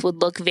wealth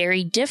would look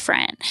very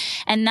different.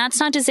 And that's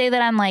not to say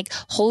that I'm like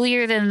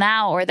holier than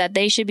thou or that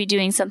they should be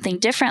doing something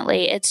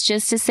differently. It's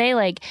just to say,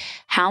 like,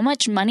 how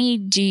much money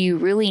do you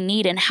really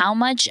need and how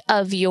much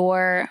of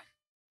your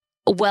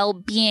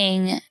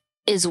well-being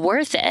is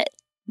worth it?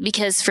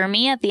 Because for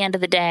me, at the end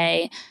of the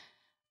day,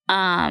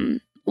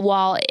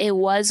 while it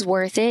was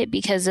worth it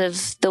because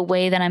of the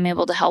way that I'm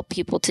able to help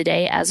people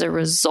today as a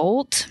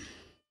result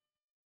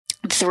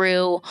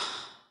through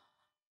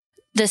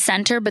the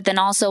center, but then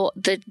also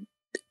the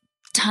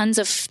tons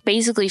of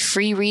basically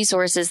free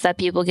resources that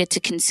people get to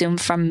consume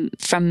from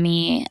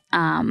me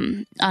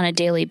on a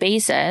daily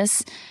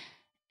basis.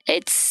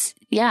 It's,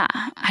 yeah,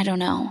 I don't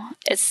know.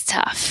 It's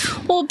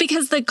tough. Well,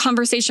 because the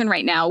conversation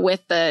right now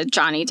with the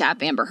Johnny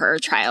Depp Amber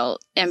Heard trial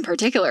in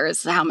particular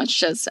is how much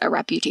does a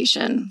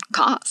reputation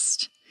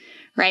cost,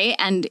 right?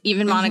 And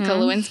even Monica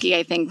Lewinsky,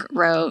 I think,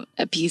 wrote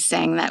a piece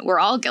saying that we're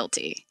all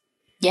guilty.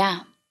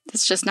 Yeah.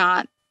 It's just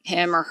not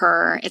him or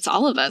her. It's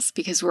all of us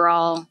because we're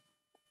all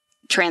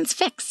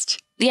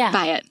transfixed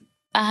by it.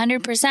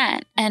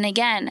 100%. And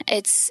again,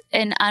 it's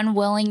an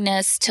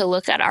unwillingness to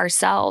look at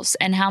ourselves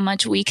and how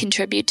much we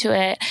contribute to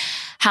it,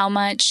 how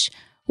much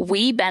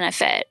we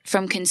benefit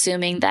from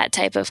consuming that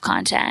type of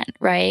content,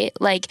 right?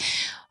 Like,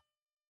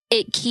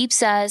 it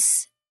keeps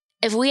us,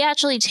 if we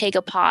actually take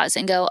a pause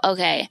and go,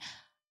 okay,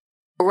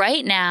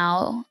 right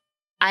now,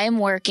 I am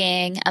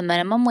working a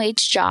minimum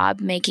wage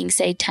job making,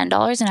 say,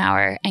 $10 an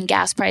hour, and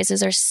gas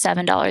prices are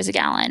 $7 a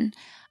gallon.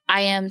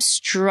 I am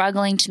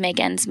struggling to make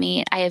ends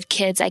meet. I have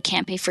kids. I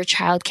can't pay for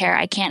childcare.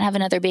 I can't have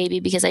another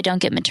baby because I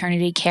don't get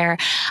maternity care.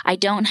 I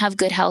don't have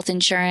good health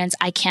insurance.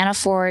 I can't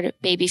afford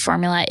baby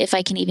formula if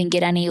I can even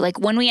get any. Like,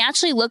 when we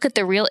actually look at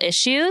the real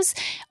issues,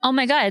 oh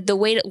my God, the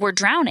way that we're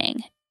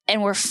drowning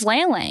and we're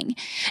flailing.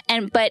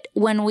 But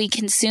when we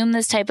consume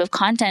this type of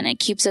content, it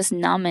keeps us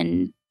numb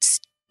and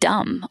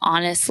dumb,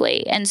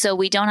 honestly. And so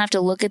we don't have to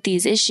look at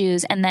these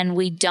issues. And then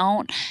we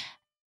don't,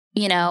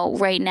 you know,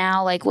 right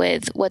now, like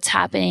with what's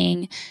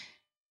happening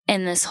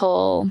in this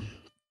whole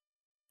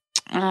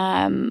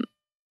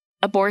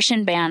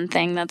abortion ban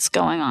thing that's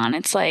going on,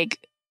 it's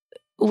like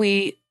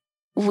we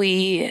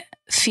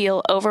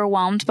feel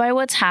overwhelmed by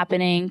what's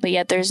happening, but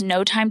yet there's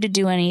no time to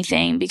do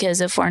anything, because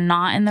if we're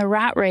not in the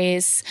rat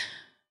race,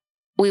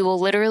 we will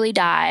literally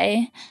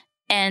die.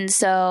 And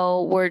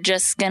so we're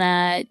just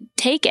gonna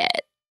take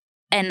it.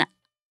 And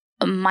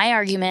my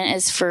argument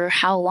is, for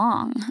how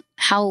long?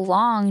 How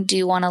long do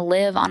you want to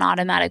live on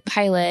automatic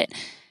pilot,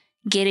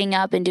 getting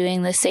up and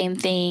doing the same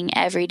thing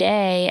every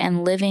day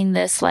and living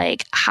this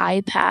like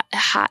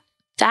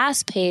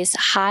fast-paced,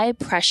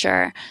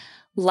 high-pressure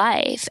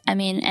life? I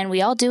mean, and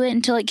we all do it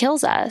until it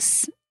kills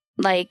us.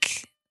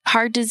 Like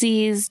heart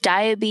disease,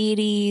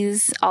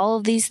 diabetes, all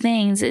of these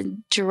things,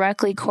 it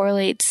directly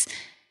correlates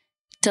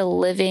to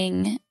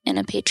living in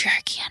a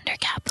patriarchy under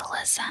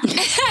capitalism.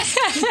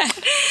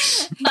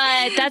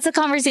 But that's a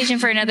conversation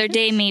for another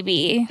day,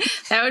 maybe.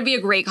 That would be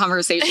a great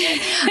conversation.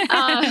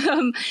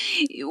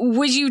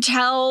 Would you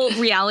tell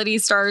reality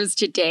stars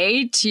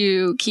today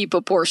to keep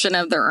a portion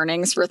of their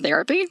earnings for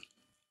therapy?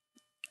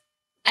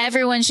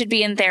 Everyone should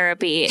be in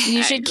therapy.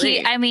 You should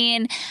keep, I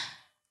mean,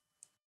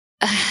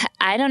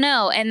 I don't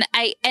know. And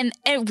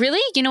it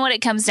really, you know what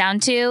it comes down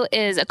to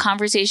is a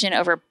conversation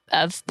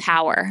of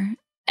power.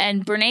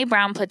 And Brene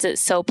Brown puts it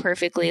so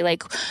perfectly.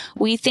 Like,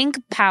 we think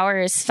power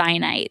is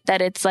finite,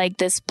 that it's like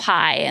this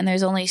pie and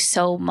there's only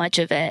so much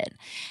of it.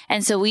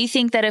 And so we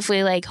think that if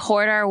we like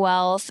hoard our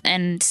wealth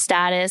and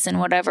status and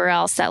whatever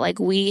else, that like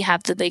we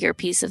have the bigger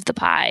piece of the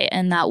pie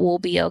and that we'll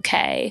be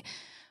okay.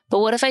 But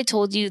what if I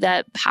told you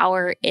that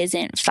power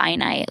isn't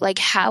finite? Like,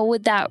 how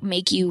would that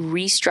make you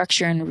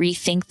restructure and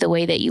rethink the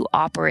way that you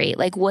operate?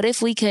 Like, what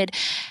if we could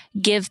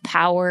give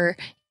power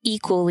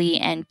equally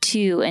and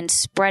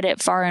spread it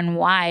far and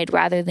wide,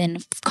 rather than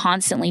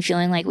constantly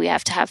feeling like we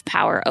have to have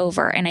power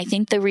over? And I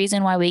think the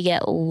reason why we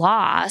get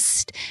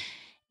lost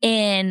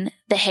in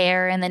the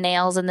hair and the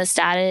nails and the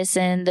status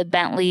and the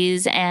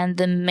Bentleys and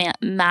the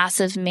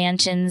massive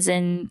mansions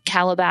and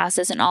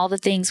Calabasas and all the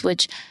things,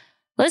 which,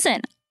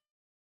 listen,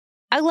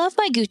 I love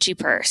my Gucci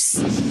purse.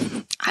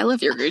 I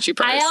love your Gucci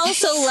purse.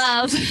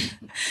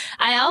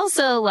 I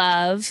also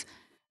love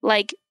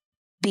like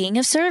being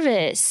of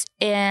service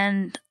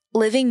and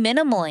living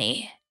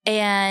minimally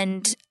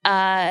and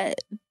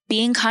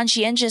being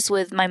conscientious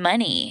with my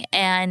money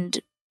and,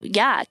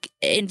 yeah,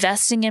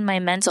 investing in my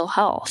mental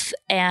health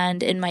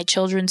and in my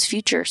children's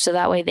future so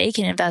that way they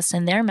can invest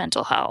in their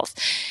mental health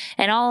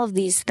and all of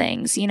these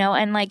things, you know.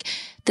 And like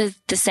the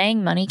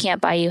saying money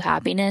can't buy you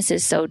happiness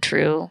is so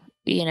true.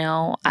 You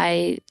know,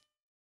 there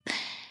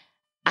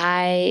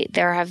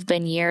have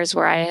been years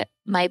where I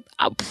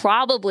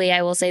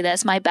will say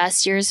this, my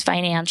best years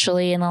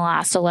financially in the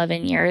last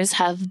 11 years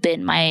have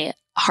been my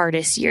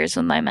hardest years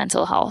with my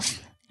mental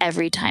health.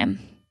 Every time.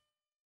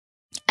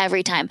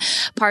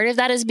 Part of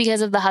that is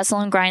because of the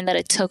hustle and grind that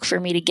it took for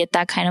me to get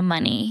that kind of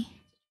money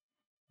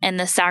and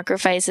the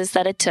sacrifices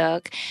that it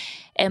took.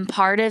 And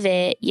part of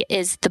it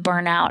is the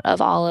burnout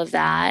of all of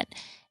that.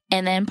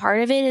 And then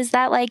part of it is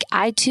that like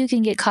I too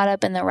can get caught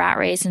up in the rat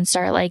race and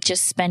start like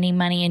just spending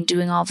money and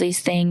doing all these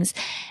things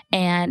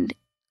and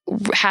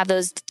have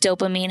those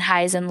dopamine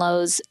highs and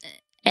lows.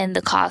 And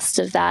the cost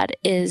of that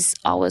is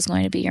always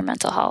going to be your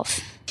mental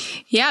health.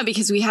 Yeah,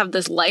 because we have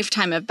this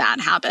lifetime of bad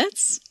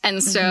habits.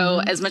 And so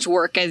as much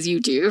work as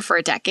you do for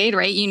a decade,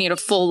 right, you need a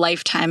full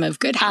lifetime of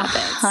good habits.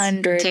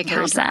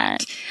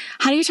 100%.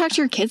 How do you talk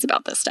to your kids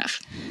about this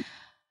stuff?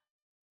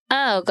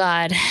 Oh,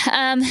 God.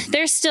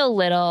 They're still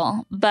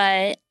little,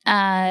 but,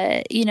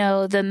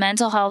 the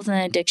mental health and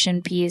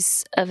addiction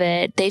piece of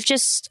it,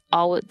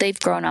 they've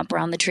grown up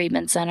around the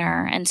treatment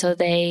center. And so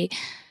they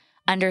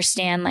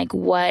understand like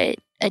what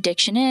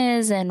addiction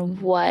is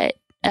and what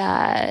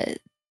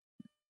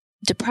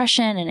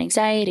depression and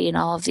anxiety and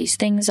all of these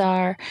things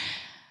are.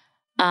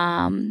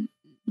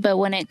 But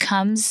when it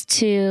comes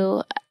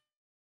to,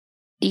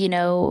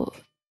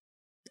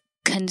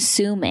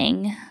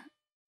 consuming,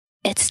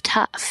 it's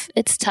tough.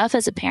 It's tough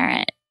as a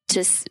parent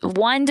to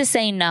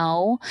say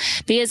no,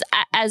 because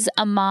as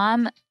a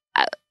mom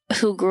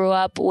who grew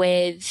up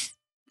with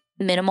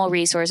minimal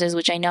resources,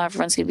 which I know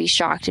everyone's going to be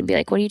shocked and be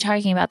like, what are you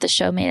talking about? The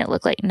show made it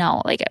look like,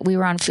 no, like we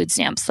were on food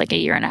stamps like a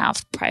year and a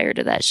half prior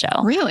to that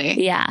show.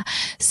 Really? Yeah.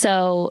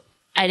 So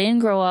I didn't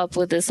grow up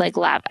with this like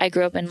I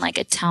grew up in like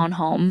a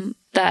townhome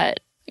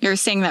that. You're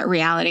saying that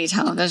reality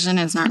television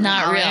is not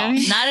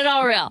real. Not at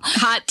all real.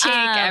 Hot take,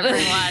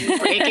 everyone.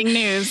 Breaking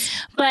news.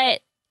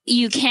 But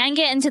you can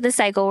get into the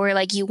cycle where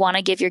like you want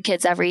to give your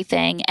kids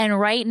everything. And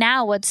right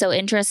now, what's so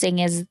interesting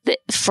is that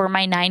for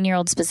my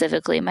 9-year-old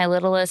specifically, my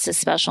littlest is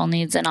special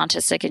needs and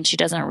autistic, and she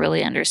doesn't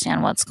really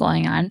understand what's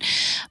going on.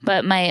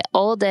 But my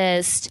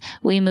oldest,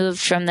 we moved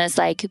from this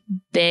like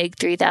big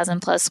 3,000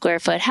 plus square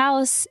foot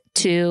house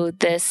to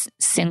this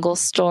single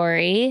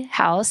story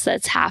house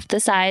that's half the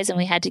size, and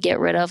we had to get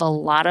rid of a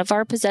lot of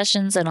our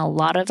possessions and a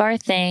lot of our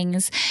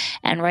things.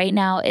 And right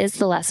now is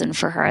the lesson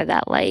for her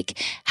that like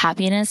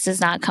happiness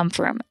does not come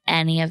from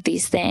any of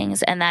these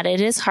things, and that it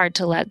is hard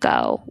to let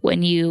go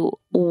when you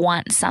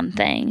want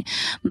something,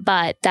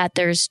 but that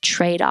there's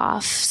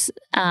trade-offs,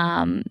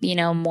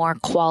 more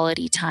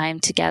quality time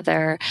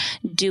together,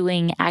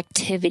 doing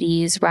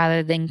activities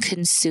rather than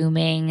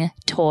consuming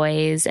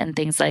toys and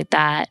things like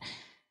that.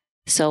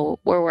 So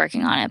we're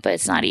working on it, but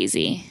it's not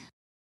easy.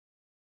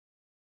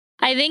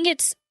 I think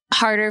it's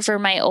harder for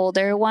my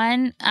older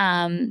one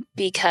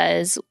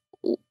because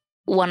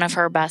one of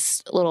her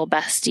best little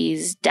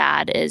besties'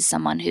 dad is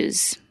someone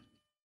who's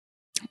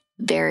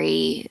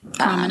very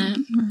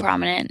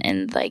prominent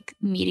in like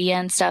media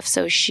and stuff.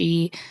 So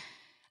she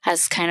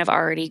has kind of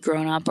already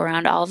grown up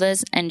around all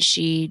this, and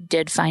she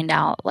did find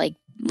out like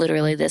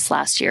literally this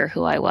last year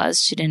who I was.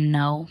 She didn't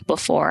know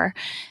before.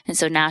 And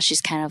so now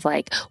she's kind of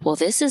like, well,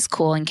 this is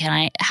cool. And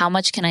how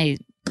much can I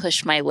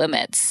push my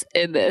limits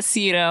in this,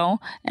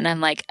 And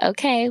I'm like,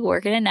 okay, we're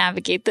going to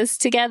navigate this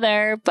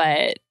together,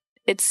 but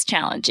it's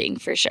challenging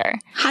for sure.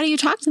 How do you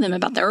talk to them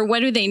about that? Or what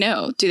do they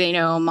know? Do they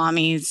know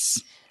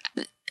mommy's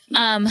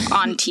on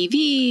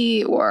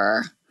TV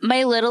or?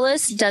 My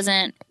littlest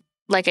doesn't,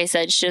 like I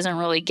said, she doesn't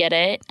really get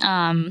it.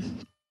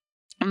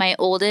 My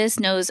oldest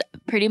knows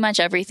pretty much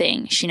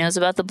everything. She knows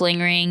about the Bling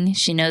Ring.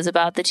 She knows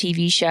about the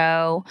TV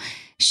show.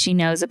 She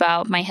knows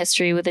about my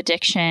history with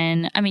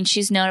addiction. I mean,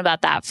 she's known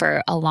about that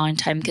for a long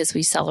time because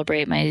we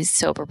celebrate my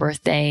sober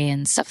birthday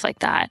and stuff like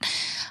that.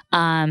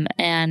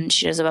 And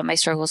she knows about my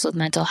struggles with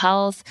mental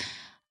health.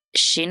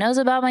 She knows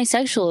about my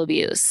sexual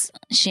abuse.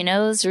 She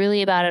knows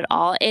really about it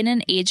all in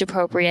an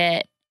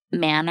age-appropriate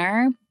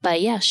manner.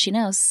 But yeah, she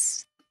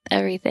knows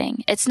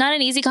everything. It's not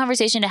an easy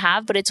conversation to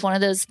have, but it's one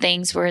of those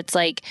things where it's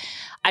like,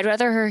 I'd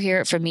rather her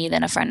hear it from me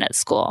than a friend at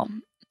school.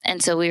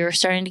 And so we were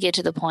starting to get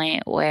to the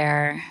point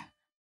where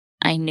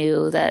I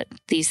knew that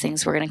these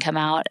things were going to come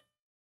out.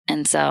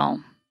 And so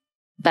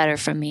better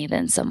from me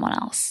than someone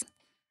else.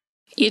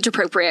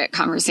 Age-appropriate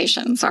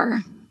conversations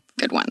are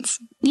good ones,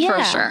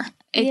 for sure.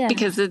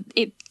 Because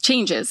it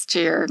changes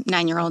to your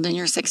 9-year-old and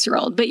your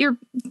 6-year-old. But your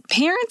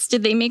parents,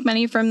 did they make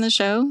money from the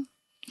show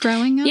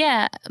growing up?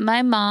 Yeah.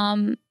 My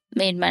mom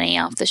made money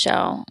off the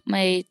show.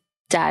 My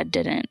dad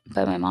didn't,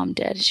 but my mom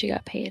did. She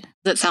got paid.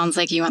 It sounds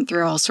like you went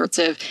through all sorts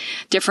of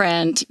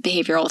different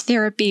behavioral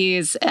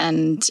therapies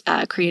and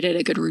created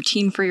a good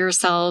routine for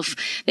yourself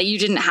that you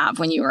didn't have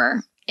when you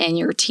were in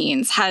your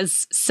teens.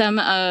 Has some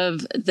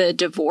of the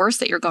divorce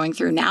that you're going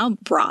through now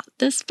brought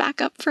this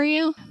back up for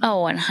you?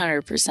 Oh,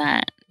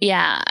 100%.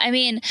 Yeah. I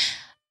mean,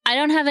 I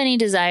don't have any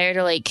desire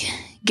to like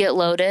get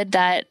loaded.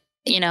 That,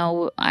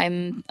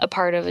 I'm a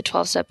part of a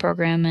 12-step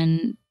program,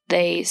 and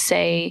they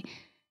say,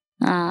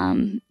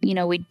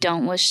 we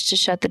don't wish to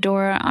shut the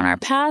door on our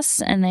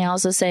past. And they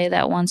also say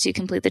that once you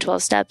complete the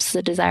 12 steps,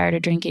 the desire to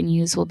drink and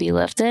use will be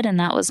lifted. And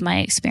that was my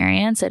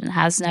experience. It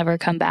has never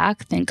come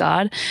back, thank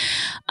God.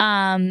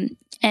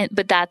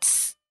 But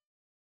that's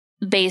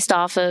based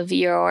off of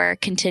your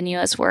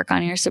continuous work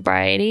on your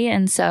sobriety.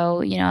 And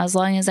so, as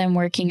long as I'm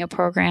working a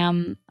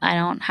program, I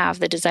don't have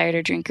the desire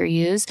to drink or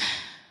use.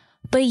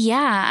 But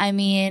yeah, I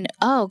mean,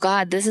 oh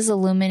God, this has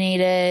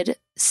illuminated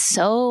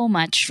so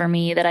much for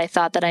me that I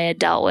thought that I had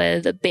dealt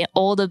with.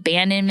 Old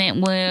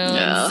abandonment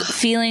wounds,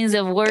 feelings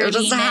of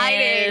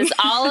worthiness,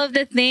 all of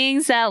the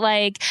things that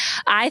like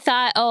I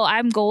thought, oh,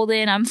 I'm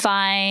golden, I'm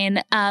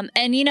fine.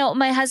 And you know,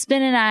 my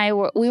husband and I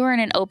we were in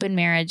an open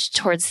marriage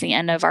towards the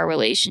end of our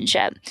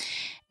relationship.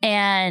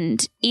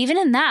 And even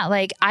in that,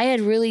 like I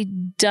had really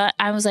done,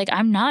 I was like,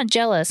 I'm not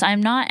jealous.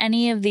 I'm not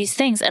any of these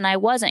things. And I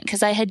wasn't,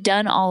 because I had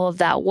done all of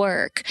that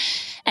work.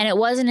 And it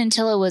wasn't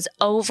until it was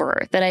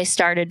over that I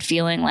started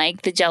feeling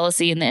like the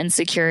jealousy and the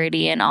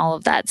insecurity and all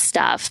of that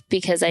stuff,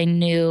 because I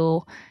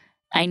knew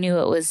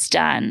it was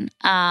done.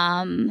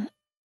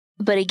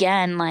 But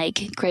again,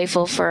 like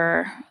grateful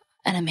for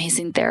an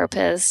amazing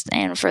therapist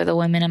and for the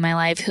women in my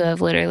life who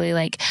have literally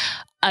like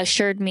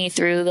ushered me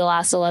through the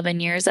last 11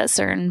 years at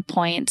certain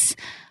points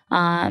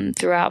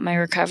throughout my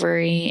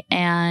recovery,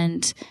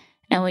 and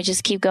we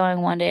just keep going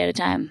one day at a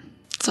time.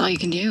 That's all you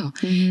can do.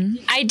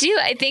 Mm-hmm. I do.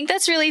 I think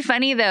that's really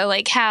funny though,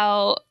 like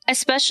how,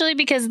 especially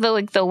because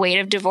the weight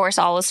of divorce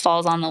always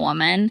falls on the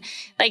woman.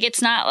 Like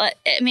it's not,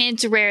 I mean,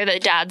 it's rare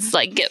that dads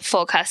like get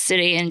full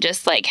custody and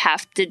just like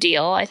have to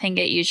deal. I think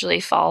it usually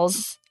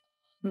falls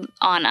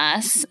on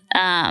us.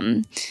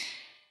 And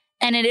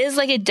it is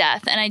like a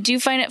death. And I do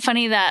find it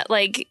funny that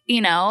like,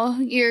 you know,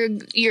 your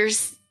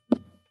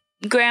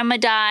grandma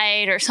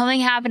died or something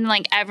happened.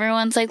 Like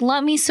everyone's like,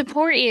 let me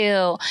support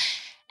you.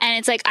 And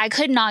it's like, I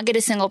could not get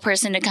a single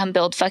person to come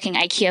build fucking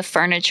IKEA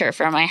furniture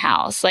for my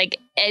house. Like,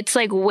 it's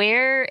like,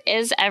 where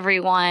is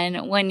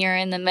everyone when you're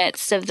in the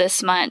midst of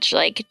this much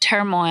like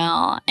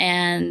turmoil?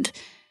 And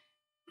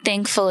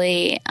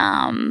thankfully,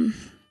 I'm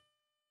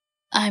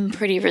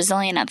pretty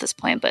resilient at this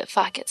point, but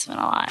fuck, it's been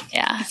a lot.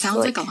 Yeah. It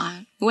sounds like a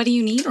lot. What do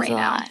you need right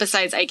now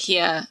besides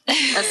IKEA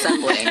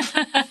assembly?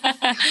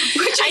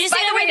 Which is,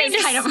 by the way,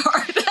 is kind of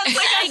hard. That's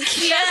like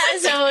IKEA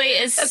assembly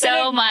is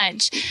so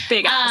much.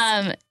 Big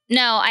ass.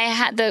 No, I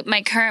had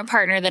my current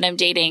partner that I'm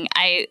dating.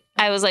 I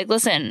was like,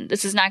 listen,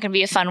 this is not going to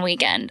be a fun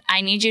weekend.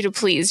 I need you to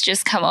please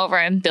just come over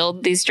and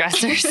build these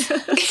dressers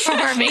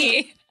for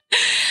me.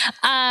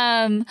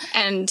 And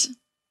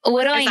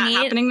what do I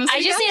need?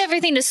 I just need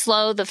everything to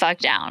slow the fuck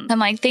down. I'm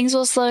like, things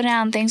will slow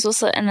down,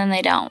 and then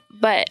they don't.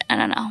 But I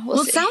don't know.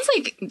 We'll see. It sounds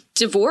like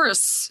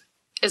divorce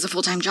is a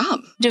full-time job.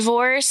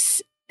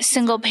 Divorce,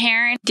 single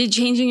parent. Did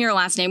changing your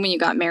last name when you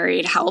got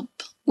married help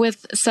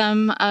with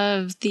some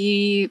of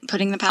the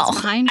putting the past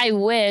behind? I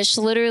wish.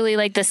 Literally,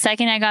 like the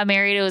second I got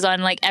married, it was on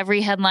like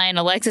every headline.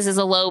 Alexis is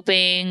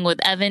eloping with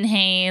Evan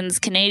Haynes,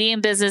 Canadian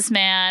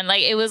businessman.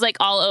 Like it was like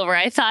all over.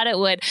 I thought it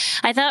would.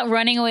 I thought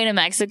running away to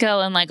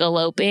Mexico and like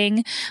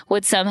eloping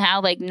would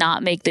somehow like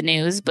not make the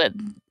news, but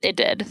it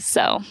did.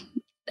 So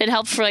it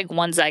helped for like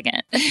 1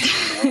 second.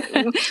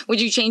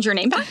 Would you change your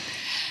name back?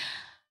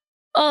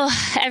 Oh,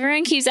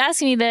 everyone keeps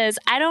asking me this.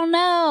 I don't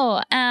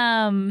know.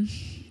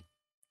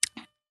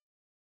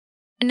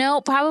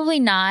 No, probably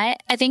not.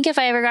 I think if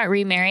I ever got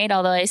remarried,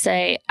 although I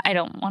say I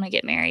don't want to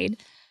get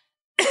married.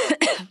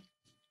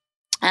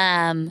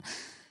 I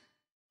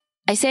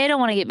say I don't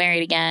want to get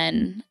married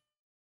again.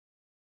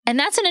 And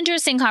that's an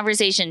interesting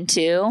conversation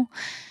too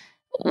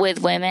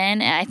with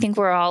women. And I think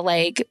we're all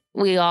like,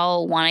 we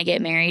all want to get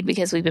married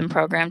because we've been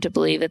programmed to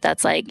believe that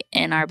that's like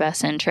in our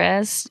best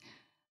interest.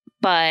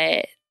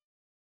 But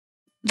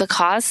the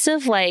cost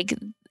of like,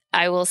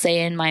 I will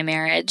say in my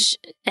marriage,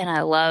 and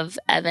I love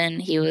Evan,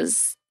 he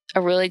was a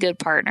really good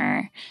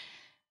partner,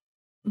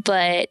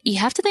 but you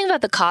have to think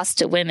about the cost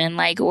to women.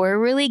 Like we're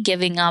really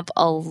giving up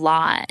a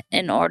lot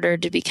in order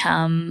to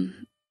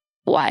become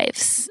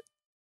wives,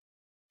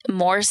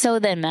 more so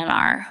than men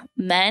are.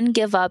 Men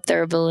give up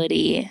their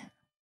ability,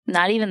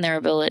 not even their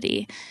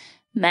ability.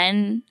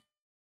 Men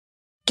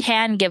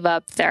can give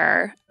up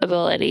their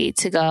ability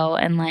to go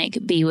and like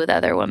be with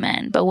other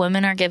women, but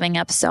women are giving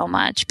up so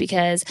much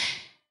because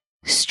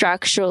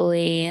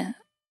structurally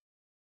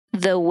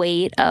the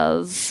weight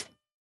of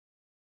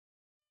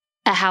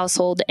a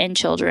household and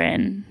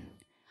children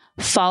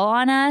fall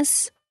on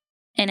us,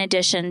 in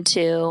addition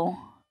to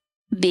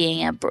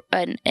being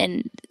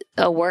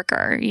a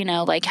worker, you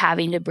know, like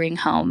having to bring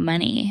home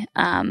money.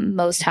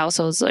 Most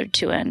households are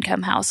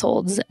 2-income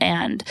households.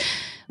 And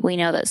we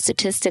know that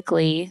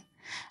statistically,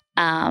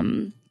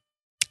 the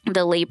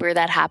labor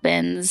that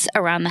happens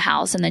around the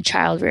house and the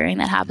child rearing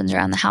that happens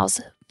around the house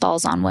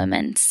falls on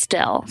women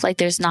still. Like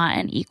there's not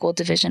an equal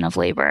division of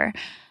labor.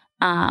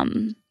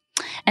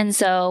 And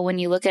so when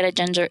you look at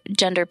a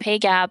gender pay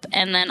gap,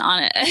 and then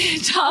on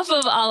top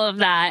of all of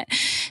that,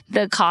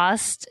 the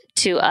cost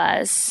to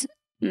us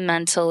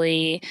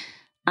mentally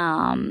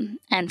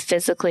and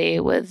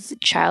physically with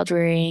child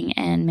rearing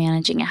and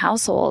managing a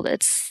household,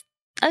 it's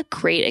a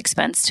great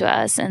expense to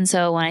us. And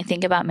so when I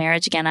think about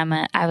marriage again,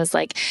 I was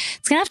like,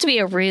 it's gonna have to be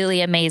a really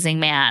amazing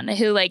man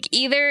who like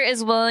either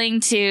is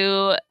willing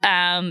to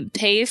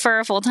pay for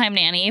a full-time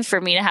nanny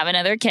for me to have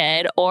another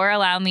kid, or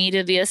allow me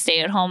to be a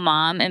stay-at-home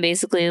mom and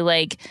basically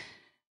like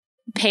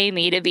pay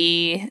me to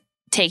be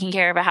taking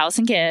care of a house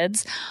and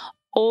kids,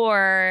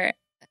 or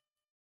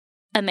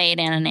a maid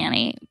and a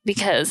nanny,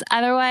 because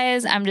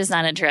otherwise I'm just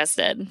not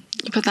interested.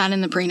 You put that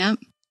in the prenup?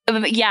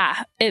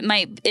 Yeah, it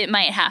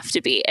might have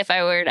to be if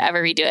I were to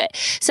ever redo it.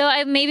 So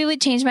I maybe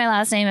would change my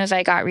last name if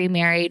I got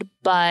remarried,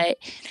 but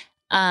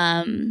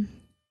I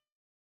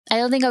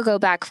don't think I'll go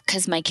back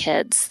because my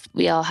kids,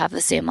 we all have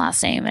the same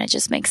last name and it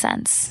just makes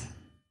sense.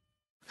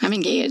 I'm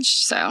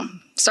engaged, so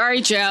sorry,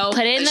 Joe.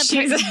 Put it in the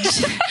prenup.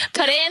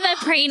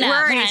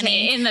 We're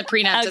in the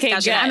prenup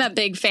discussion. Good. I'm a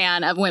big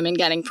fan of women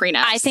getting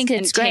prenups. I think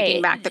it's great.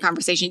 Taking back the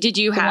conversation. Did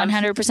you have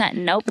 100%?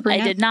 Nope, I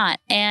did not,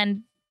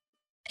 and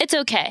it's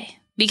okay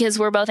because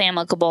we're both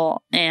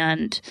amicable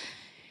and.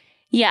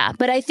 Yeah,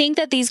 but I think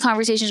that these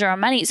conversations are on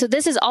money. So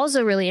this is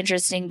also really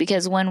interesting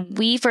because when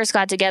we first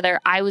got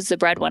together, I was the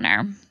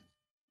breadwinner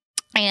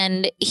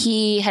and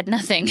he had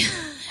nothing.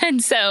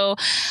 And so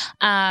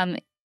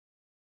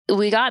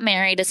we got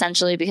married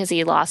essentially because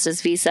he lost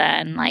his visa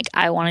and like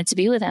I wanted to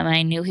be with him and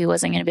I knew he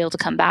wasn't going to be able to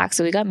come back.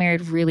 So we got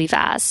married really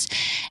fast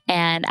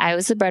and I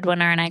was the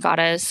breadwinner and I got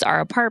us our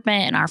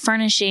apartment and our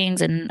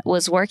furnishings and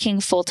was working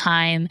full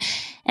time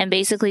and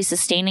basically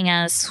sustaining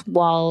us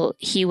while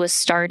he was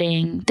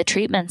starting the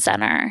treatment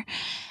center.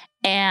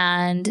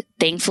 And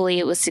thankfully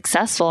it was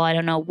successful. I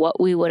don't know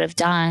what we would have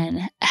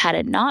done had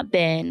it not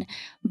been,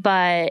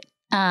 but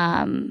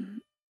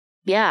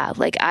yeah,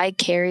 like I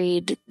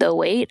carried the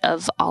weight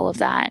of all of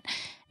that.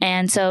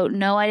 And so,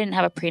 no, I didn't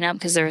have a prenup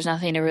because there was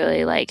nothing to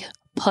really like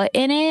put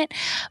in it.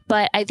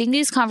 But I think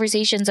these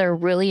conversations are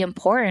really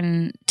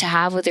important to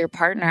have with your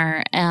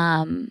partner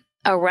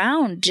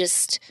around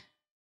just,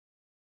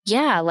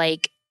 yeah,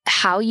 like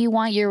how you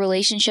want your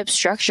relationship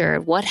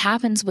structured. What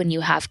happens when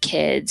you have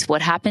kids?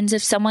 What happens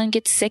if someone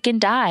gets sick and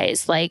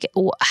dies? Like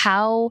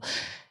how...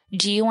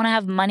 Do you want to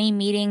have money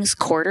meetings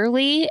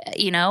quarterly?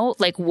 You know,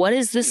 like what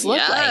does this look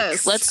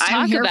like? Let's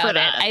talk about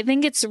it. I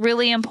think it's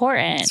really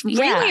important. It's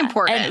really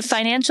important. And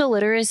financial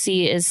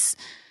literacy is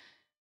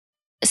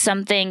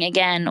something,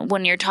 again,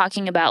 when you're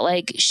talking about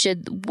like,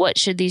 what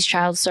should these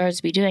child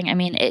stars be doing? I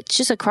mean, it's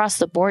just across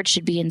the board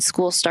should be in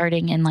school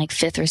starting in like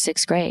 5th or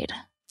 6th grade.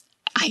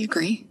 I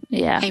agree.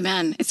 Yeah.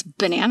 Amen. It's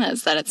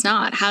bananas that it's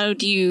not. How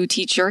do you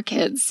teach your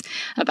kids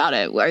about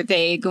it? Are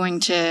they going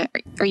to,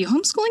 are you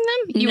homeschooling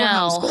them?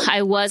 No,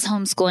 I was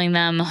homeschooling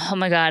them. Oh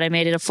my God, I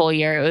made it a full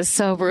year. It was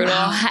so brutal.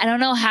 Wow. I don't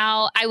know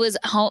how I was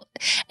home.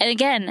 And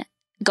again,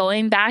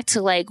 going back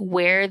to like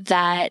where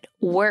that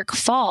work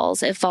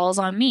falls, it falls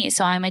on me.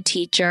 So I'm a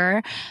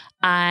teacher.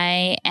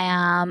 I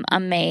am a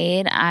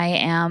maid. I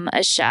am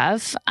a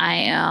chef. I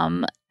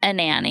am a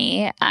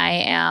nanny. I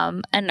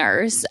am a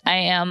nurse. I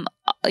am,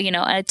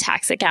 a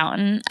tax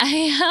accountant. I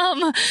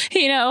am,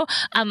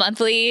 a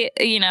monthly,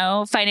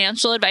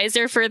 financial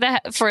advisor for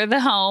the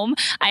home.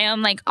 I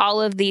am like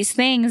all of these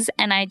things.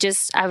 And I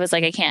was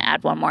like, I can't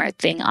add one more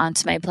thing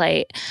onto my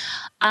plate.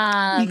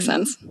 Makes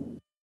sense.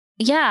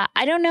 Yeah.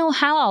 I don't know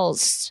how I'll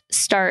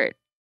start.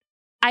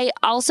 I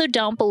also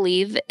don't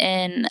believe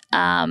in,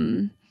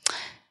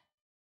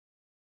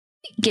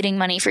 getting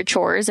money for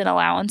chores and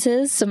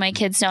allowances. So my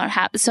kids don't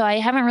have, so I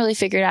haven't really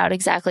figured out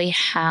exactly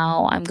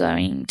how I'm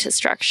going to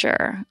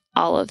structure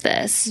all of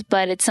this,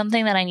 but it's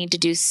something that I need to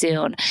do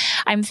soon.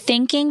 I'm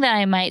thinking that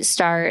I might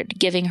start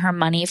giving her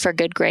money for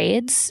good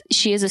grades.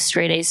 She is a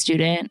straight A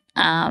student,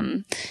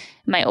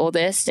 my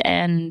oldest.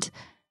 And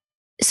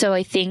so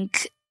I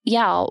think,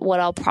 what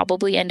I'll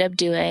probably end up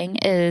doing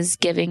is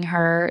giving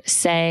her,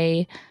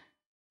 say,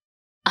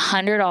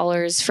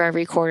 $100 for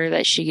every quarter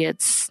that she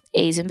gets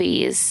A's and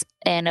B's.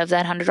 And of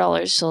that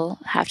 $100, she'll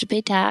have to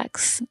pay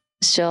tax.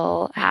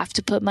 She'll have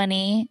to put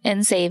money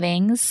in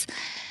savings.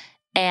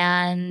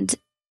 And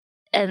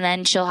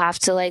then she'll have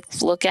to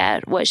like look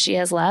at what she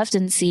has left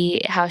and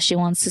see how she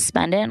wants to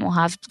spend it. And we'll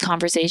have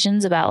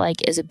conversations about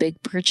like, is a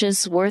big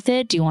purchase worth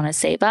it? Do you want to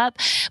save up?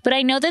 But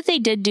I know that they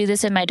did do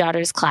this in my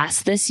daughter's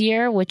class this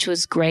year, which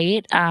was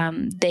great.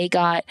 They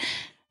got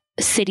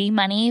city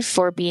money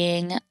for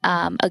being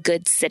a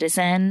good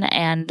citizen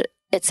and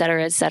et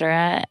cetera, et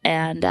cetera.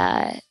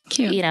 And,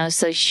 cute.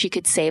 So she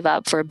could save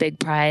up for a big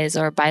prize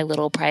or buy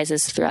little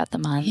prizes throughout the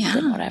month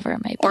and whatever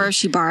it might be. Or if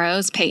she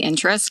borrows, pay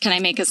interest. Can I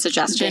make a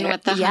suggestion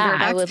with the $100? Yeah,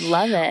 I would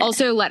love it.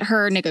 Also, let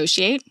her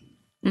negotiate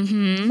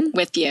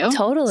with you.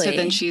 Totally. So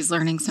then she's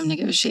learning some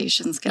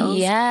negotiation skills.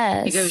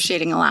 Yes.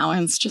 Negotiating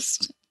allowance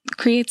just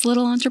creates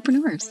little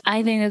entrepreneurs.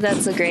 I think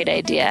that's a great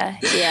idea.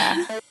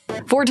 Yeah.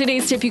 For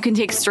today's tip, you can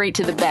take straight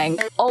to the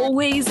bank.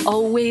 Always,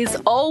 always,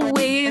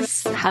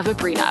 always have a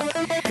prenup.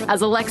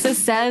 As Alexis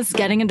says,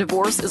 getting a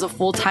divorce is a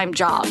full-time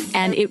job,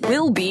 and it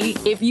will be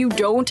if you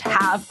don't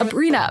have a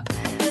prenup.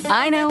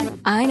 I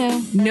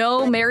know.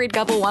 No married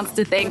couple wants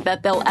to think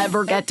that they'll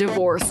ever get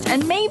divorced,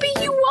 and maybe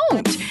you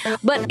won't.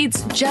 But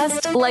it's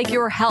just like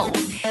your health.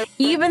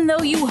 Even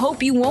though you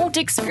hope you won't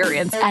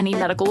experience any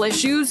medical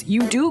issues,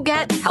 you do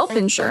get health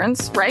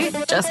insurance, right?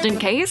 Just in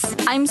case.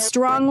 I'm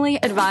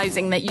strongly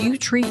advising that you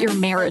treat your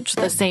marriage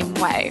the same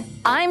way.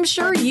 I'm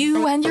sure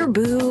you and your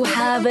boo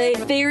have a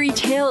fairy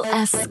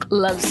tale-esque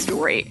love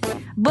story.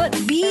 But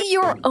be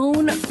your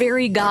own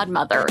fairy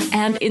godmother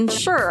and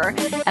ensure,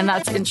 and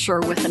that's ensure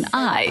with an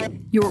I,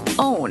 your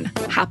own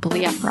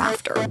happily ever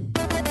after.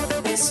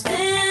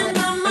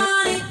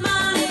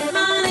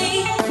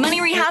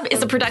 Money Rehab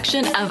is a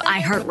production of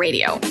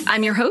iHeartRadio.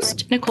 I'm your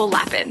host, Nicole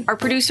Lappin. Our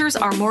producers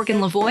are Morgan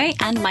Lavoie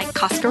and Mike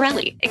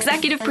Coscarelli.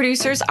 Executive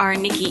producers are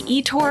Nikki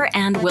Etor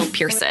and Will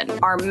Pearson.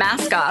 Our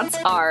mascots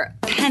are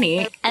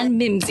Penny and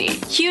Mimsy.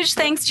 Huge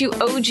thanks to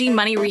OG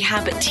Money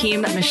Rehab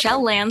team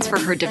Michelle Lands for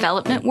her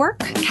development work,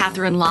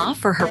 Catherine Law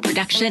for her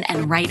production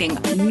and writing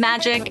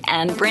magic,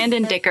 and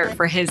Brandon Dickert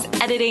for his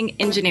editing,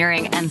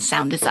 engineering, and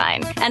sound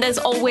design. And as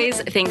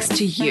always, thanks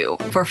to you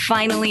for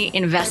finally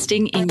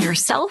investing in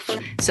yourself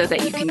so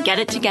that you can get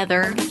it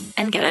together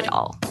and get it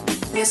all.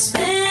 You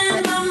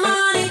spend my money.